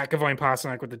 McAvoy and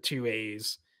Pastrnak with the 2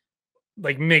 A's,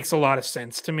 like makes a lot of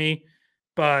sense to me.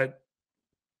 But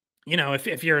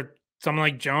if you're someone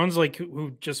like Jones, like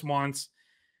who just wants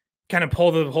kind of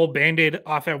pull the whole Band-Aid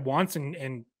off at once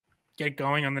and get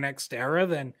going on the next era,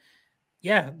 then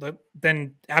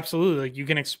then absolutely, like you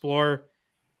can explore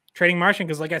trading Marchand,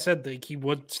 because like I said, like he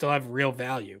would still have real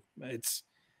value.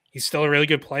 He's still a really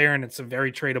good player, and it's a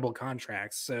very tradable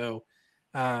contract. So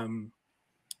I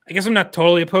guess I'm not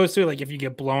totally opposed to it, like if you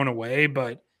get blown away,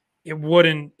 but it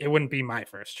wouldn't be my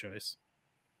first choice.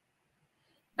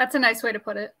 That's a nice way to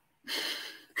put it.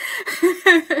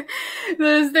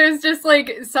 there's just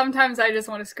like sometimes I just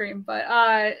want to scream.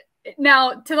 But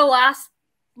now to the last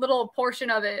little portion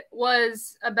of it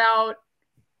was about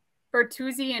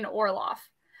Bertuzzi and Orlov,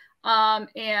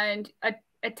 and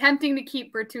attempting to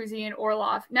keep Bertuzzi and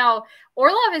Orlov. Now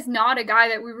Orlov is not a guy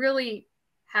that we really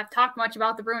have talked much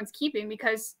about the Bruins keeping,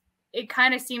 because it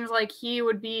kind of seems like he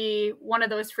would be one of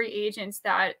those free agents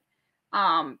that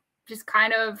just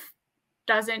kind of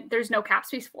there's no cap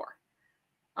space for.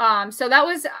 So I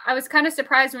was kind of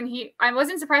surprised I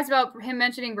wasn't surprised about him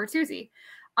mentioning Bertuzzi,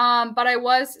 but I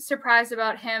was surprised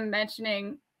about him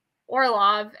mentioning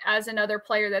Orlov as another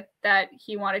player that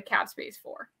he wanted cap space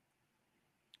for.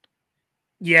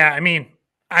 Yeah, I mean,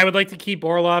 I would like to keep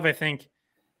Orlov. I think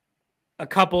a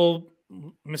couple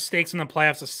mistakes in the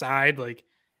playoffs aside, like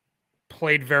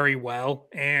played very well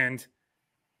and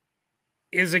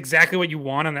is exactly what you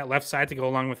want on that left side to go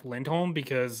along with Lindholm,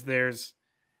 because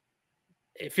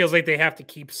it feels like they have to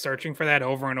keep searching for that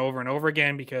over and over and over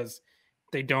again, because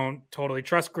they don't totally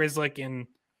trust Grzelcyk in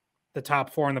the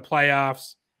top 4 in the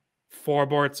playoffs.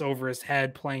 Forbort's over his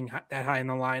head playing that high in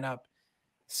the lineup.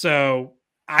 So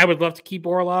I would love to keep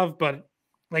Orlov, but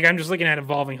like I'm just looking at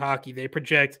Evolving Hockey. They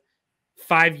project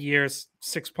 5 years,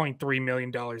 $6.3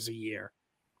 million a year.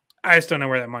 I just don't know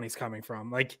where that money's coming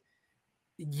from. Like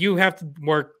you have to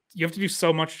do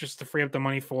so much just to free up the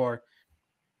money for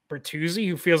Bertuzzi,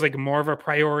 who feels like more of a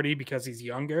priority because he's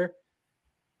younger,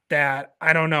 that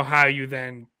I don't know how you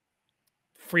then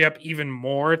free up even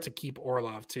more to keep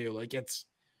Orlov too. Like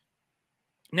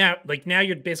now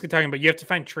you're basically talking about you have to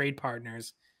find trade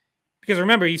partners, because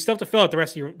remember, you still have to fill out the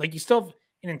rest of you still have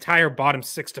an entire bottom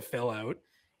 6 to fill out.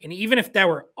 And even if that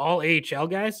were all AHL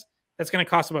guys, that's going to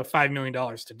cost about $5 million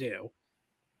to do.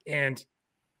 And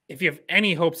if you have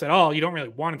any hopes at all, you don't really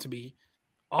want it to be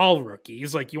all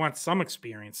rookies. Like you want some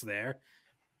experience there.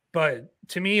 But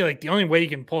to me, like the only way you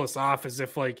can pull this off is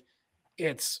if like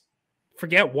it's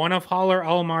forget one of Haller,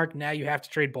 Ullmark. Now you have to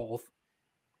trade both.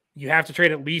 You have to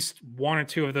trade at least 1 or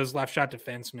 2 of those left shot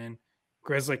defensemen.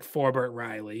 Grzelcyk, Forbort,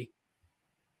 Riley.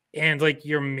 And like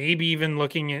you're maybe even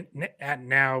looking at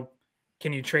now,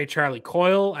 can you trade Charlie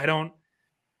Coyle? I don't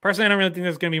really think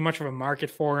there's going to be much of a market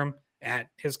for him at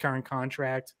his current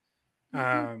contract.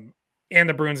 And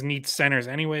the Bruins need centers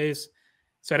anyways.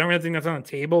 So I don't really think that's on the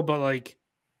table, but like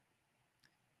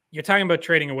you're talking about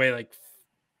trading away like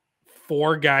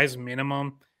 4 guys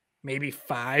minimum, maybe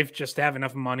 5, just to have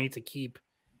enough money to keep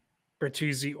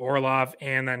Bertuzzi, Orlov,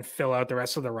 and then fill out the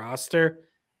rest of the roster.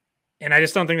 And I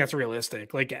just don't think that's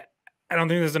realistic. Like, I don't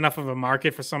think there's enough of a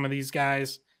market for some of these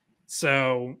guys.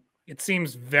 So it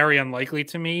seems very unlikely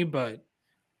to me. But,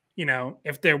 you know,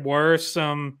 if there were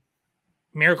some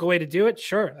miracle way to do it,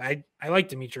 sure. I like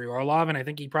Dmitry Orlov, and I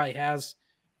think he probably has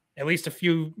at least a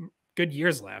few good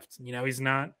years left. You know, he's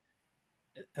not,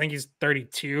 I think he's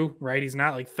 32, right? He's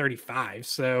not like 35.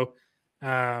 So,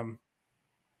 yeah,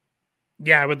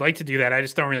 I would like to do that. I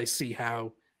just don't really see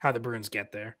how the Bruins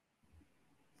get there.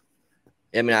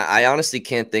 I mean, I honestly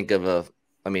can't think of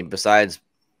besides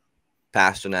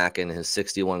Pastrnak and his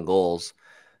 61 goals,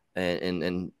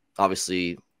 and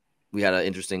obviously we had an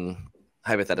interesting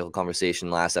hypothetical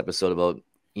conversation last episode about,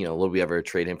 you know, would we ever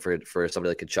trade him for somebody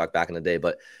like Tkachuk back in the day?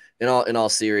 But in all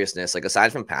seriousness, like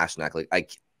aside from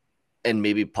Pastrnak, and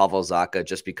maybe Pavel Zacha,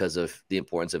 just because of the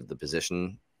importance of the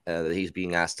position that he's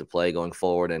being asked to play going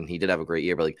forward, and he did have a great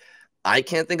year, but like I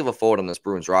can't think of a forward on this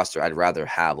Bruins roster I'd rather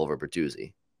have over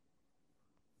Bertuzzi.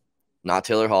 Not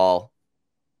Taylor Hall.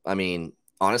 I mean,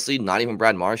 honestly, not even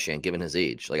Brad Marchand, given his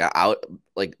age. Like I would,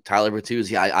 like Tyler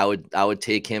Bertuzzi, I would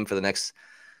take him for the next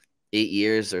 8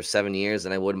 years or 7 years,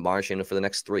 and I wouldn't Marchand for the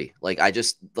next 3. Like I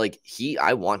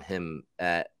want him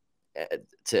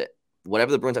to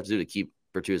whatever the Bruins have to do to keep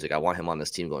Bertuzzi. I want him on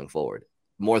this team going forward,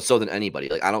 more so than anybody.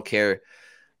 Like I don't care,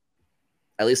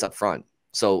 at least up front.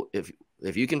 So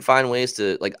if you can find ways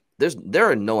to, like, there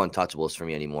are no untouchables for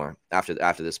me anymore after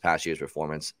this past year's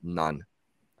performance. None.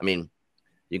 I mean,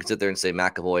 you can sit there and say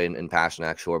McAvoy and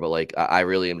Pastrnak, sure, but like I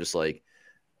really am just like,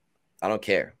 I don't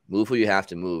care. Move who you have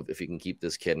to move if you can keep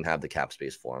this kid and have the cap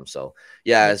space for him. So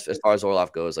yeah, as far as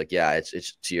Orlov goes, like yeah,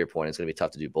 it's to your point, it's gonna be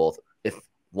tough to do both. If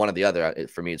one or the other,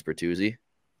 for me, it's Bertuzzi.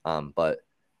 But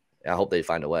I hope they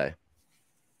find a way.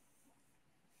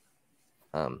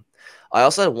 I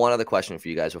also had one other question for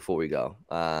you guys before we go.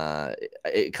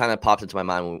 It kind of popped into my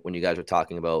mind when you guys were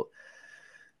talking about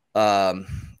a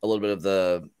little bit of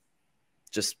the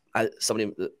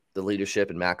leadership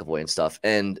and McAvoy and stuff.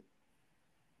 And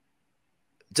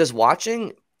does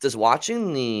watching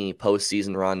the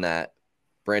postseason run that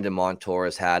Brandon Montour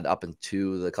has had up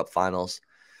into the Cup Finals,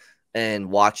 and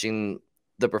watching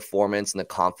the performance and the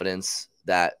confidence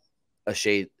that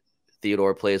Shea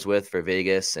Theodore plays with for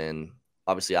Vegas, and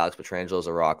obviously Alex Pietrangelo is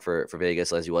a rock for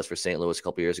Vegas as he was for St. Louis a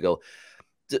couple years ago.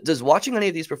 Does watching any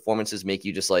of these performances make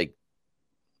you just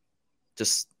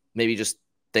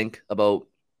think about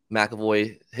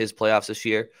McAvoy, his playoffs this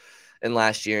year and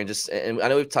last year, and I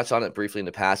know we've touched on it briefly in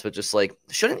the past, but just like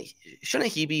shouldn't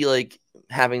he be like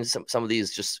having some of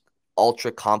these just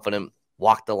ultra confident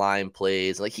walk the line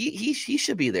plays? Like he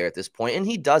should be there at this point, and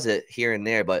he does it here and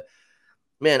there. But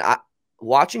man,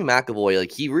 watching McAvoy,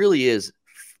 like he really is,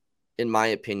 in my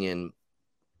opinion,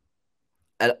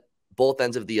 at both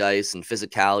ends of the ice and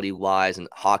physicality wise and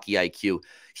hockey IQ,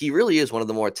 he really is one of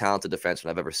the more talented defensemen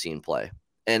I've ever seen play,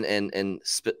 and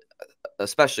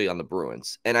especially on the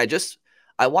Bruins. And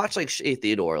I watched like Shea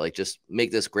Theodore like just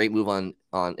make this great move on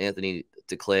Anthony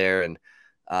Duclair,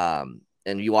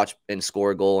 and you watch and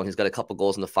score a goal, and he's got a couple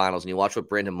goals in the finals, and you watch what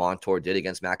Brandon Montour did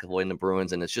against McAvoy and the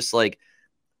Bruins, and it's just like,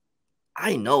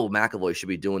 I know McAvoy should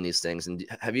be doing these things. And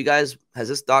has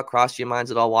this thought crossed your minds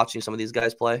at all watching some of these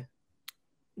guys play?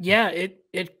 Yeah,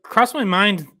 it crossed my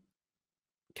mind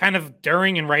kind of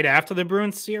during and right after the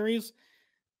Bruins series.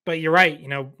 But you're right, you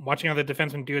know, watching other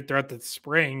defensemen do it throughout the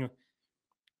spring.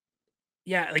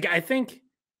 Yeah, like I think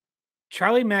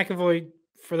Charlie McAvoy,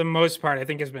 for the most part, I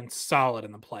think has been solid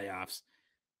in the playoffs.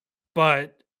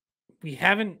 But we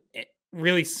haven't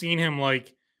really seen him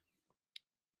like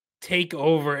take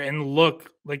over and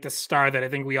look like the star that I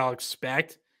think we all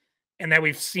expect and that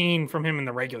we've seen from him in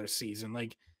the regular season.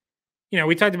 Like, you know,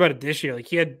 we talked about it this year. Like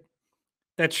he had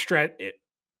that stretch.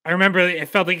 I remember it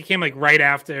felt like it came like right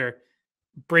after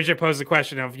Bridget posed the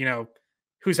question of, you know,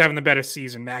 who's having the better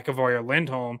season, McAvoy or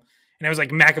Lindholm? And it was like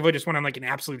McAvoy just went on like an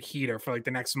absolute heater for like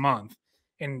the next month.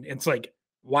 And it's like,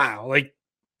 wow, like,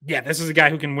 yeah, this is a guy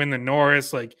who can win the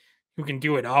Norris, like who can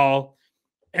do it all.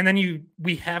 And then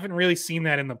we haven't really seen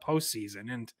that in the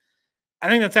postseason. And I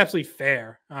think that's absolutely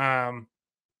fair.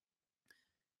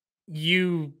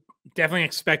 You definitely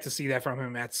expect to see that from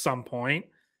him at some point.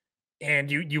 And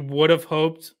you would have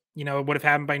hoped you know, it would have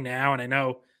happened by now. And I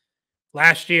know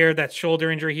last year that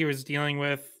shoulder injury he was dealing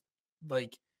with,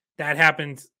 like that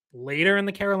happened later in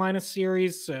the Carolina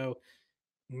series. So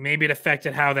maybe it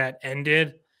affected how that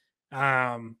ended.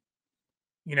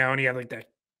 You know, and he had like that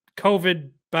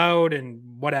COVID bout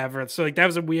and whatever. So like that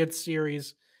was a weird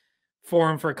series for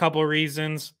him for a couple of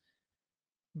reasons.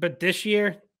 But this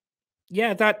year,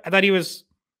 yeah, I thought he was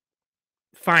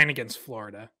fine against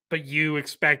Florida, but you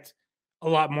expect a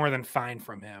lot more than fine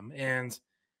from him. And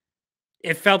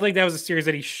it felt like that was a series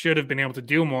that he should have been able to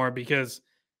do more because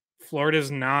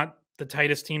Florida's not the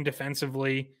tightest team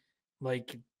defensively.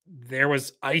 Like there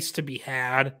was ice to be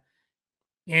had,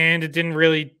 and it didn't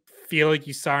really feel like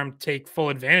you saw him take full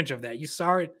advantage of that. You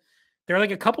saw it. There were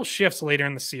like a couple shifts later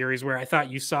in the series where I thought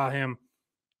you saw him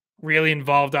really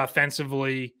involved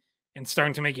offensively and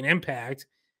starting to make an impact.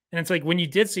 And it's like when you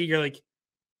did see it, you're like,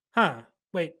 huh,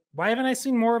 wait, why haven't I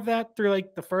seen more of that through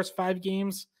like the first 5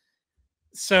 games?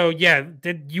 So yeah,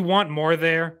 did you want more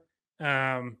there?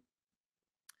 I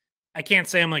can't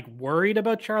say I'm like worried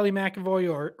about Charlie McAvoy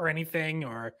or anything,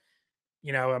 or,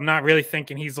 you know, I'm not really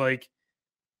thinking he's like,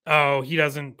 oh, he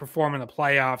doesn't perform in the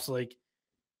playoffs. Like,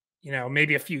 you know,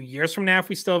 maybe a few years from now, if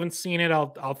we still haven't seen it,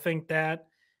 I'll think that.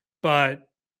 But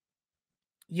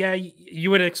yeah, you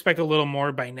would expect a little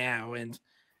more by now and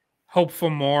hope for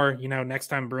more, you know, next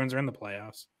time Bruins are in the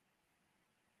playoffs.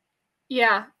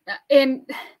 Yeah. And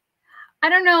I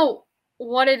don't know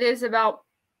what it is about,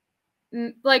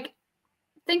 like,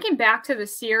 thinking back to the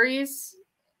series,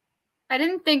 I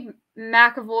didn't think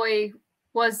McAvoy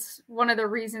was one of the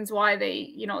reasons why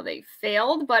they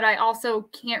failed, but I also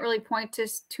can't really point to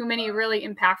too many really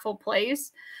impactful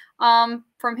plays from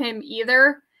him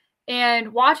either.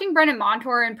 And watching Brendan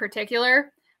Montour in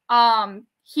particular,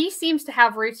 he seems to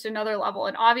have reached another level.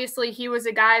 And obviously he was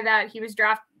a guy that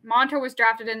Montour was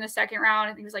drafted in the second round.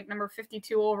 I think he was like number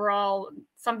 52 overall,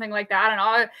 something like that. I don't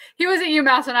know. He was at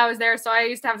UMass when I was there, so I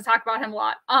used to have to talk about him a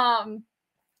lot.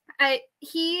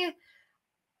 He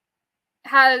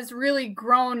has really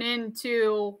grown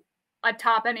into a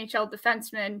top NHL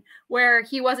defenseman where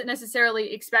he wasn't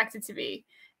necessarily expected to be.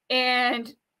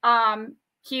 And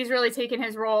he's really taken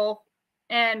his role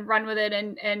and run with it.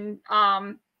 And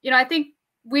you know, I think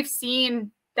we've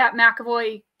seen that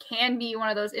McAvoy can be one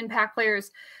of those impact players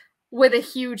with a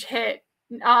huge hit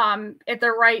at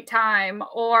the right time,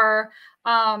 or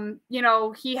you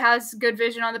know, he has good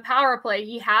vision on the power play.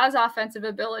 He has offensive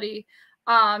ability.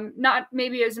 Not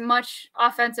maybe as much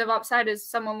offensive upside as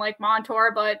someone like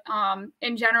Montour, but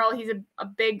in general, he's a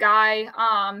big guy.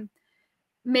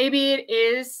 Maybe it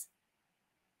is,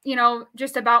 you know,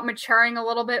 just about maturing a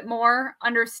little bit more,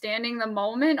 understanding the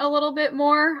moment a little bit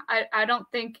more.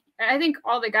 I think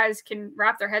all the guys can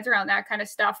wrap their heads around that kind of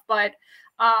stuff, but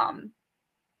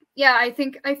yeah, I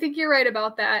think you're right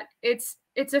about that. It's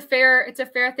a fair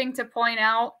thing to point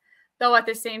out, though at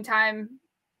the same time,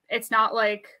 it's not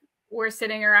like we're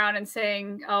sitting around and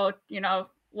saying, oh, you know,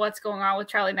 what's going on with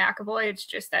Charlie McAvoy. It's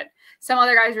just that some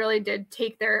other guys really did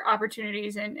take their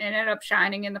opportunities and ended up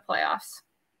shining in the playoffs.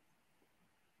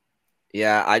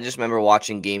 Yeah, I just remember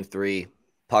watching Game 3.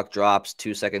 Puck drops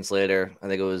 2 seconds later. I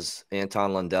think it was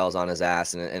Anton Lundell's on his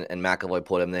ass, and McAvoy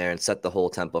put him there and set the whole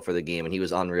tempo for the game, and he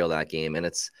was unreal that game. And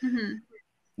it's, you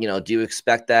know, do you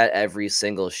expect that every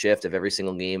single shift of every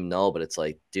single game? No, but it's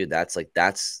like, dude, that's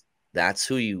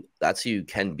who you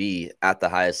can be at the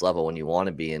highest level when you want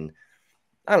to be. And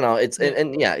I don't know, it's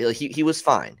and yeah, he was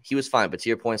fine. He was fine. But to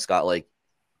your point, Scott, like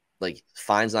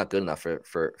fine's not good enough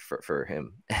for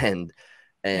him. And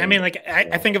I mean, like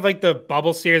I think of like the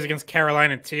bubble series against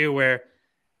Carolina too, where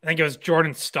I think it was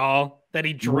Jordan Stahl that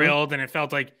he drilled, and it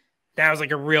felt like that was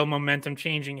like a real momentum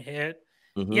changing hit.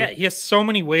 Yeah, he has so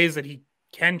many ways that he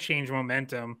can change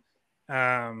momentum.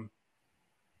 And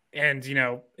you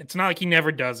know, it's not like he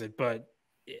never does it, but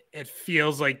it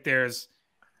feels like there's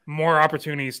more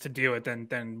opportunities to do it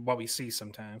than what we see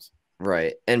sometimes.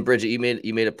 Right. And Bridget, you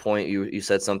made a point. You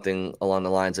said something along the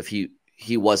lines of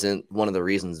he wasn't one of the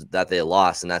reasons that they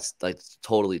lost, and that's like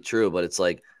totally true. But it's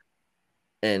like,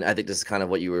 and I think this is kind of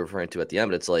what you were referring to at the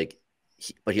end. But it's like,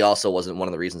 but he also wasn't one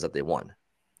of the reasons that they won,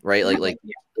 right? Like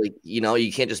you know,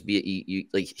 you can't just be you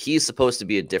like he's supposed to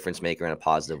be a difference maker in a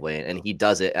positive way, and he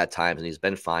does it at times, and he's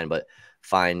been fine. But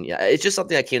fine, yeah, it's just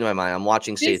something that came to my mind. I'm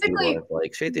watching Shea Theodore.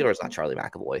 Like Shea Theodore is not Charlie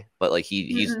McAvoy, but like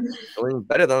he's doing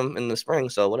better than him in the spring,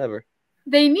 so whatever.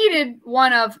 They needed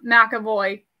one of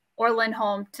McAvoy or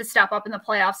Lindholm to step up in the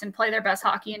playoffs and play their best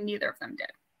hockey, and neither of them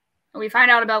did. And we find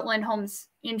out about Lindholm's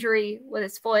injury with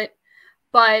his foot,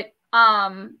 but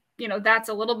you know, that's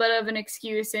a little bit of an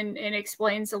excuse and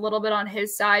explains a little bit on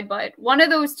his side. But one of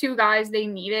those two guys they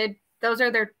needed, those are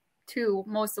their two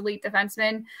most elite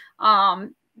defensemen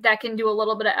that can do a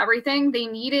little bit of everything. They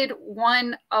needed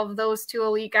one of those two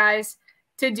elite guys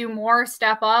to do more,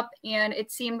 step up, and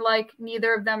it seemed like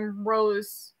neither of them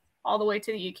rose all the way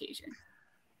to the occasion.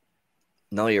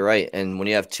 No, you're right. And when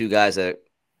you have two guys that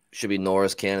should be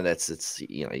Norris candidates, it's,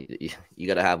 you know, you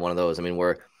got to have one of those. I mean,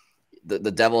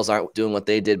 the Devils aren't doing what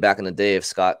they did back in the day. If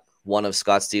Scott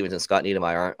Stevens and Scott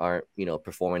Niedermayer aren't you know,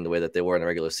 performing the way that they were in the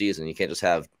regular season, you can't just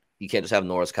have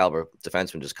Norris caliber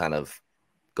defensemen just kind of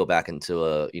go back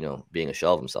into you know, being a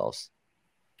shell of themselves.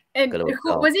 And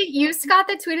was it you, Scott,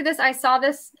 that tweeted this? I saw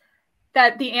this,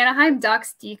 that the Anaheim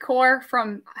Ducks decor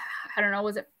from, I don't know,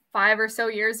 was it 5 or so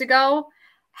years ago,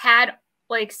 had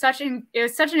like it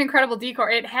was such an incredible decor.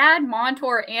 It had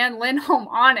Montour and Lindholm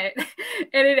on it.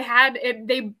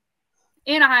 And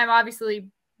Anaheim obviously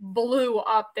blew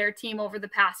up their team over the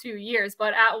past few years,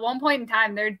 but at one point in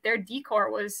time, their decor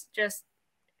was just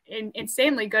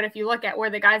insanely good. If you look at where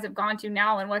the guys have gone to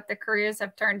now and what their careers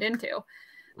have turned into.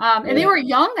 And they were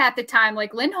young at the time.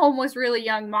 Like Lindholm was really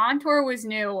young. Montour was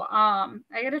new. I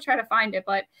got to try to find it,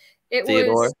 but it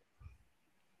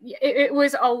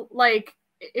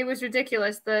was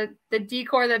ridiculous. The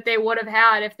decor that they would have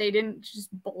had if they didn't just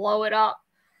blow it up.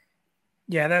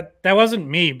 Yeah, that wasn't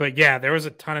me, but yeah, there was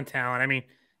a ton of talent. I mean,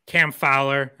 Cam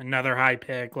Fowler, another high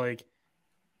pick. Like,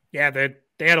 yeah, they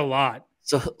had a lot.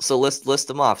 So list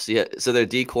them off. So their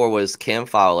decor was Cam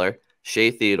Fowler,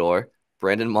 Shea Theodore,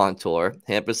 Brandon Montour,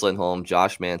 Hampus Lindholm,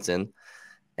 Josh Manson,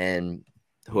 and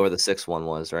whoever the sixth one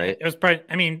was, right? It was probably,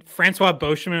 I mean, Francois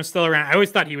Beauchemin was still around. I always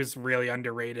thought he was really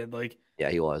underrated. Like, yeah,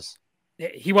 he was.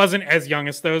 He wasn't as young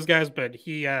as those guys, but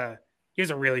he was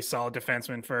a really solid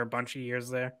defenseman for a bunch of years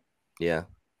there. Yeah.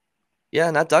 Yeah,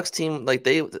 and that Ducks team, like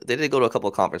they did go to a couple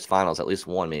of conference finals, at least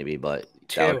one maybe, but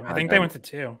two. I think they went to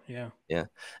two. Yeah. Yeah.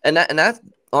 And that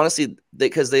honestly,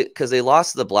 because they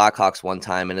lost to the Blackhawks one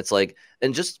time, and it's like,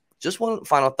 and just one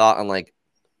final thought on like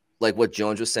what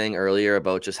Jones was saying earlier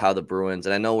about just how the Bruins,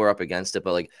 and I know we're up against it,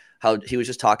 but like how he was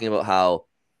just talking about how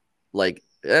like,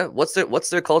 what's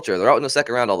their culture? They're out in the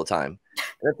second round all the time.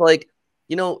 And it's like,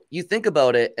 you know, you think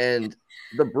about it, and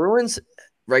the Bruins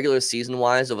regular season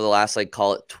wise over the last, like,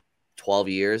 call it 12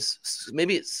 years,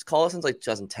 maybe call it since like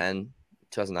 2010,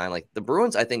 2009, like the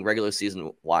Bruins, I think regular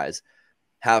season wise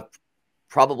have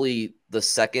probably the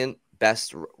second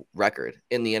best record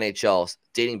in the NHL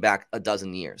dating back a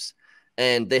dozen years.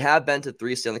 And they have been to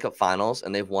 3 Stanley Cup finals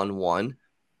and they've won 1.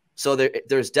 So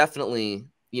there's definitely,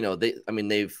 you know,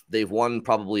 they've won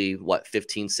probably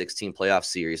 15, 16 playoff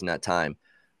series in that time.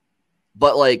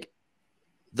 But like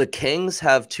the Kings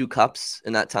have 2 cups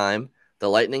in that time. The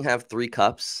Lightning have 3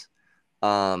 cups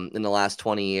in the last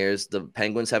 20 years. The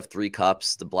Penguins have 3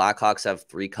 cups. The Blackhawks have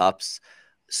 3 cups.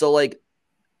 So like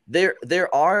there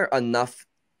are enough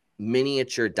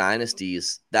miniature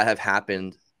dynasties that have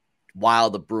happened while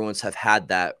the Bruins have had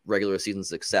that regular season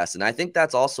success. And I think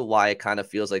that's also why it kind of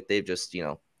feels like they've just, you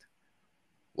know,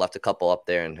 left a couple up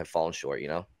there and have fallen short, you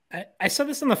know? I said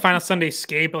this on the Final Sunday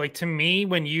skate, but like to me,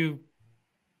 when you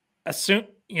assume,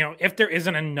 you know, if there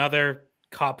isn't another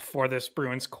cup for this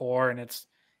Bruins core, and it's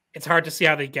hard to see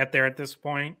how they get there at this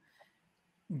point,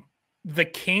 the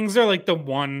Kings are like the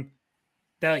one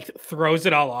that like throws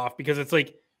it all off, because it's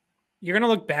like, you're going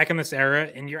to look back in this era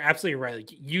and you're absolutely right.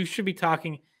 Like you should be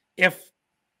talking, if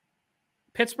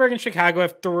Pittsburgh and Chicago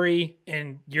have 3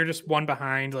 and you're just 1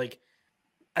 behind, like,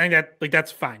 I think that like,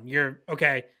 that's fine. You're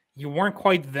okay. You weren't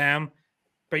quite them,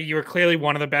 but you were clearly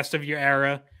one of the best of your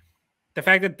era. The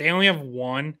fact that they only have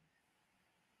 1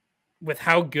 with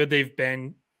how good they've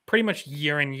been pretty much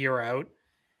year in, year out,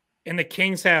 and the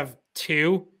Kings have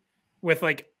 2 with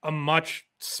like a much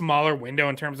smaller window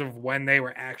in terms of when they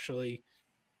were actually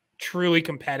truly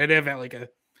competitive at like a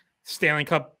Stanley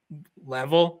Cup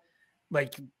level,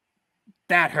 like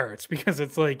that hurts, because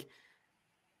it's like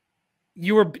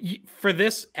for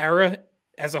this era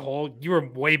as a whole, you were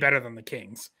way better than the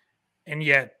Kings, and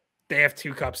yet they have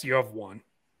 2 cups, you have 1.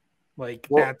 Like,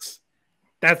 well,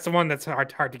 that's the one that's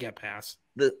hard to get past.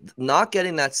 The not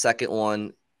getting that second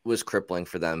one was crippling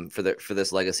for them for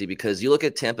this legacy, because you look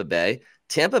at Tampa Bay.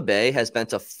 Tampa Bay has been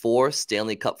to 4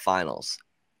 Stanley Cup finals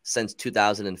since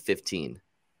 2015.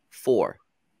 4.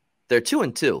 They're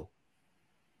 2-2.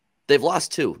 They've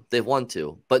lost 2. They've won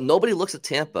 2. But nobody looks at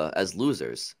Tampa as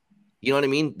losers. You know what I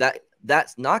mean?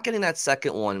 That's not getting that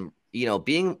second one. You know,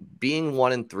 being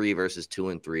 1-3 versus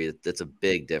 2-3. That's a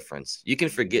big difference. You can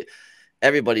forget.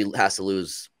 Everybody has to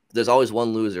lose. There's always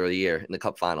one loser of the year in the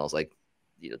Cup finals. Like,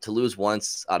 you know, to lose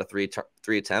once out of 3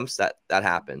 attempts, that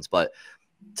happens. But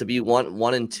to be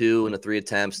 1-2 in the 3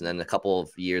 attempts, and then a couple of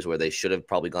years where they should have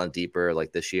probably gone deeper,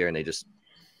 like this year, and they just,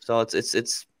 so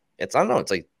it's I don't know.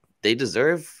 It's like they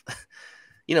deserve,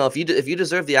 if you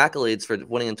deserve the accolades for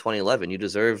winning in 2011, you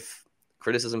deserve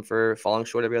criticism for falling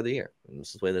short every other year. And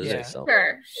this is the way that it is. So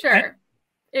Sure.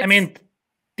 I mean,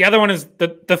 the other one is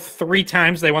the 3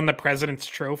 times they won the President's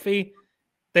Trophy.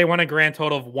 They won a grand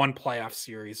total of 1 playoff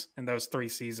series in those 3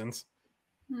 seasons.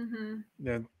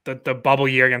 Mm-hmm. The bubble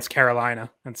year against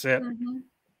Carolina. That's it. Mm-hmm.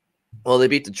 Well, they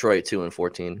beat Detroit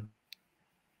 2-14.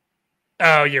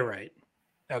 Oh, you're right.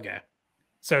 Okay.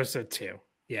 So 2.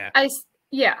 Yeah.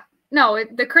 No,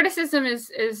 the criticism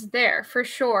is there for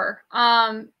sure.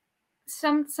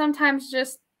 Sometimes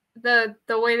just the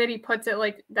way that he puts it,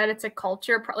 like that it's a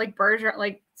culture, like Bergeron,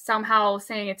 like somehow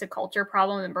saying it's a culture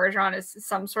problem and Bergeron is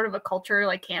some sort of a culture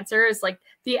like cancer is like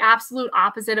the absolute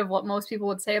opposite of what most people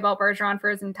would say about Bergeron for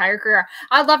his entire career.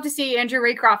 I'd love to see Andrew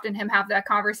Raycroft and him have that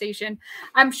conversation.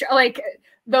 I'm sure like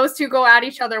those two go at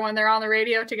each other when they're on the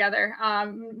radio together.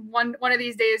 One of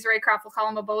these days, Raycroft will call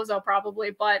him a bozo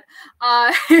probably, but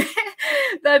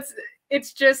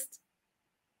it's just,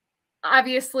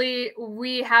 obviously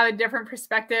we have a different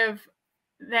perspective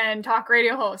than talk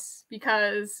radio hosts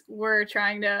because we're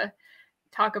trying to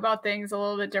talk about things a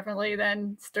little bit differently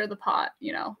than stir the pot,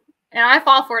 and I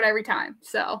fall for it every time.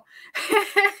 So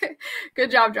good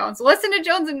job, Jones. Listen to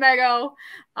Jones and Mego,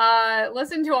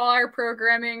 listen to all our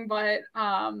programming, but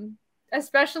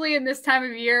especially in this time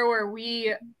of year where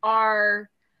we are,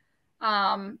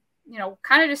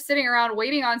 kind of just sitting around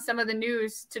waiting on some of the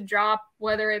news to drop,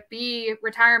 whether it be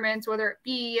retirements, whether it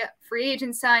be free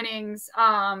agent signings,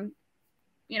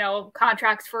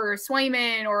 contracts for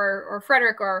Swayman or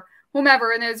Frederick or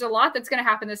whomever. And there's a lot that's going to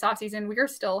happen this offseason. We are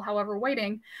still, however,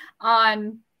 waiting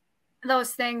on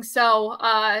those things. So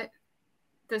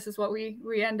this is what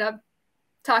we end up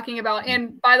talking about.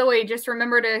 And by the way, just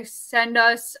remember to send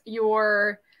us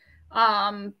your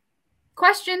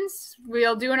questions.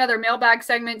 We'll do another mailbag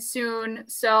segment soon.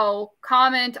 So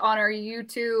comment on our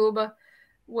YouTube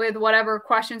with whatever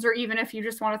questions, or even if you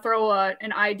just want to throw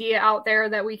an idea out there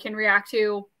that we can react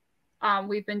to.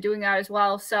 We've been doing that as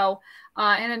well. So,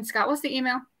 and then Scott, what's the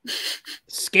email?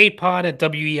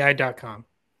 skatepod@weei.com.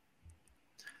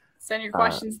 Send your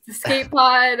questions to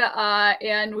skatepod.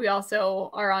 And we also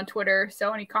are on Twitter.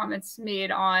 So any comments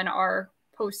made on our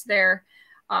posts there,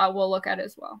 we'll look at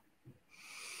as well.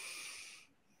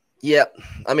 Yep.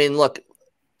 I mean, look,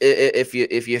 if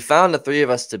you found the 3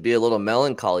 of us to be a little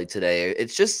melancholy today,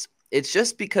 it's just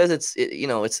because it's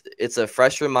a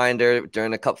fresh reminder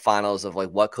during the Cup Finals of like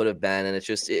what could have been, and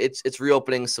it's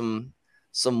reopening some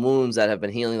wounds that have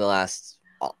been healing the last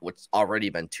what's already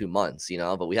been 2 months,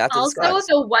 but we have to also discuss.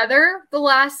 The weather the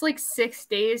last like 6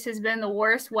 days has been the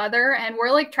worst weather, and we're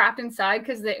like trapped inside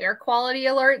because the air quality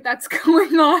alert that's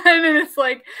going on, and it's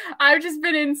like I've just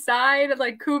been inside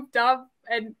like cooped up.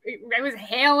 And it was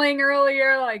hailing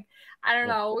earlier. Like, I don't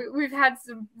know. We've had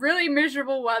some really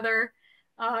miserable weather.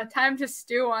 Time to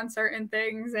stew on certain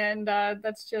things. And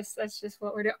that's just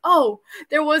what we're doing. Oh,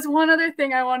 there was one other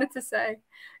thing I wanted to say.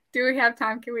 Do we have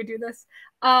time? Can we do this?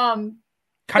 The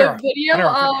video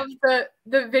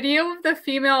of the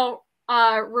female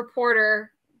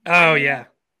reporter. Oh, yeah.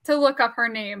 To look up her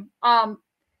name.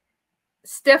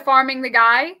 Stiff arming the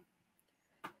guy.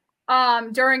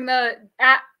 During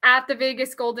at the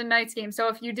Vegas Golden Knights game. So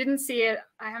if you didn't see it,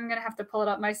 I'm gonna have to pull it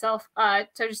up myself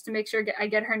just to make sure I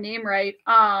get her name right.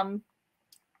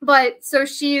 But so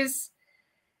she's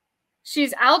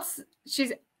just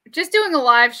doing a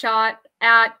live shot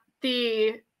at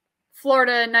the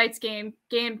Florida Knights game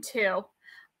 2,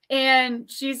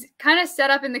 and she's kind of set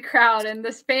up in the crowd, and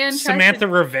this fan Samantha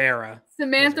Rivera.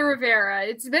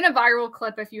 It's been a viral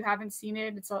clip if you haven't seen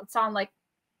it. It's on like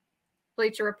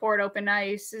Bleacher Report, Open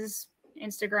Ice's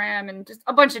Instagram, and just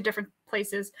a bunch of different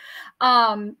places.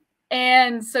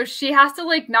 And so she has to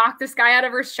like knock this guy out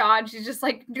of her shot. She's just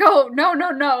like, no,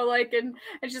 like, and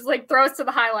she's like throws to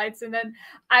the highlights. And then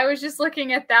I was just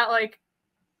looking at that, like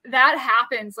that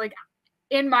happens like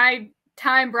in my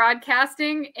time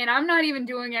broadcasting, and I'm not even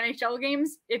doing NHL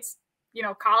games. It's,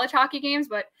 college hockey games,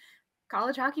 but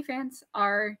college hockey fans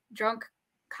are drunk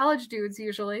college dudes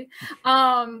usually.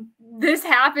 This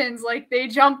happens, like they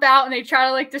jump out and they try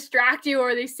to like distract you,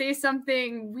 or they say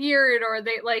something weird, or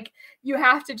they like, you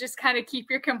have to just kind of keep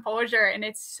your composure, and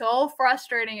it's so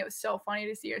frustrating. It was so funny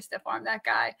to see her stiff arm that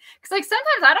guy, because like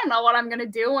sometimes I don't know what I'm gonna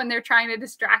do when they're trying to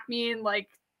distract me and like,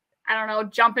 I don't know,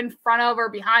 jump in front of or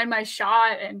behind my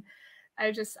shot, and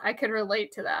I could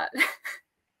relate to that.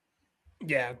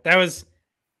 Yeah, that was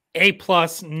A+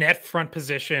 net front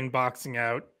position boxing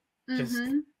out. Just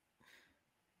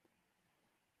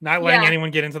not letting anyone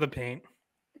get into the paint.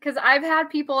 Because I've had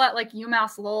people at like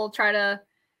UMass Lowell try to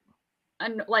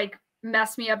like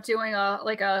messed me up doing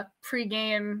a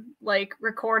pregame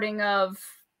recording of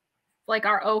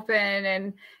our open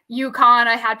and UConn.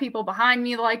 I had people behind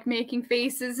me making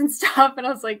faces and stuff, and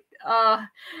I was like,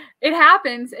 it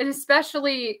happens. And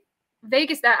especially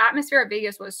Vegas, that atmosphere at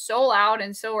Vegas was so loud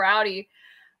and so rowdy.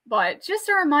 But just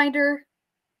a reminder,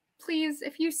 please,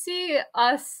 if you see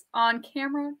us on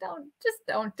camera,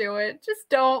 don't do it. Just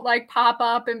don't pop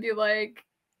up and be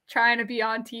trying to be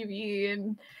on TV,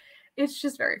 and it's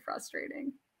just very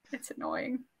frustrating. It's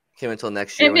annoying. Okay, until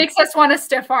next year. It makes us want to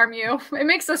stiff arm you. It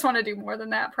makes us want to do more than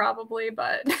that, probably,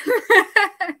 but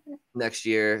next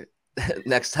year,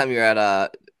 next time you're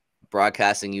at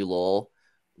broadcasting lol,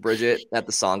 Bridget, at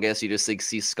the Songus, you just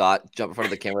see Scott jump in front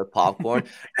of the camera with popcorn.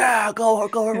 Yeah, go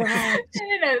around.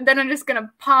 And then I'm just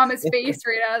gonna palm his face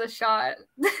right out of the shot.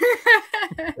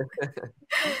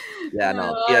 Yeah,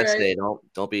 no. PSA, right.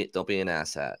 Don't be an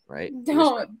asshat, right?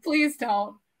 Please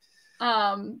don't.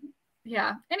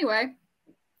 Yeah. Anyway,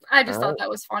 I just thought that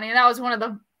was funny, and that was one of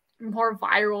the more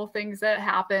viral things that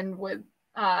happened with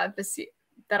that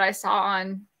I saw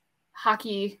on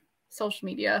hockey social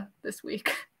media this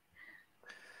week.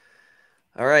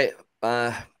 All right,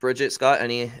 Bridget, Scott,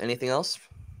 anything else?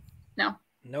 No.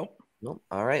 Nope.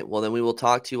 All right. Well, then we will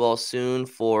talk to you all soon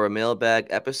for a mailbag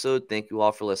episode. Thank you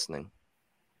all for listening.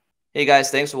 Hey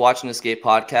guys, thanks for watching the Skate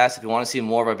Podcast. If you want to see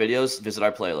more of our videos, visit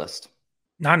our playlist.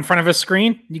 Not in front of a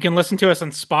screen? You can listen to us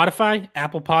on Spotify,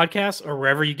 Apple Podcasts, or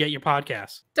wherever you get your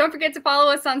podcasts. Don't forget to follow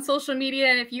us on social media.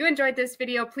 And if you enjoyed this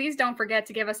video, please don't forget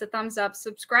to give us a thumbs up,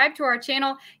 subscribe to our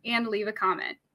channel, and leave a comment.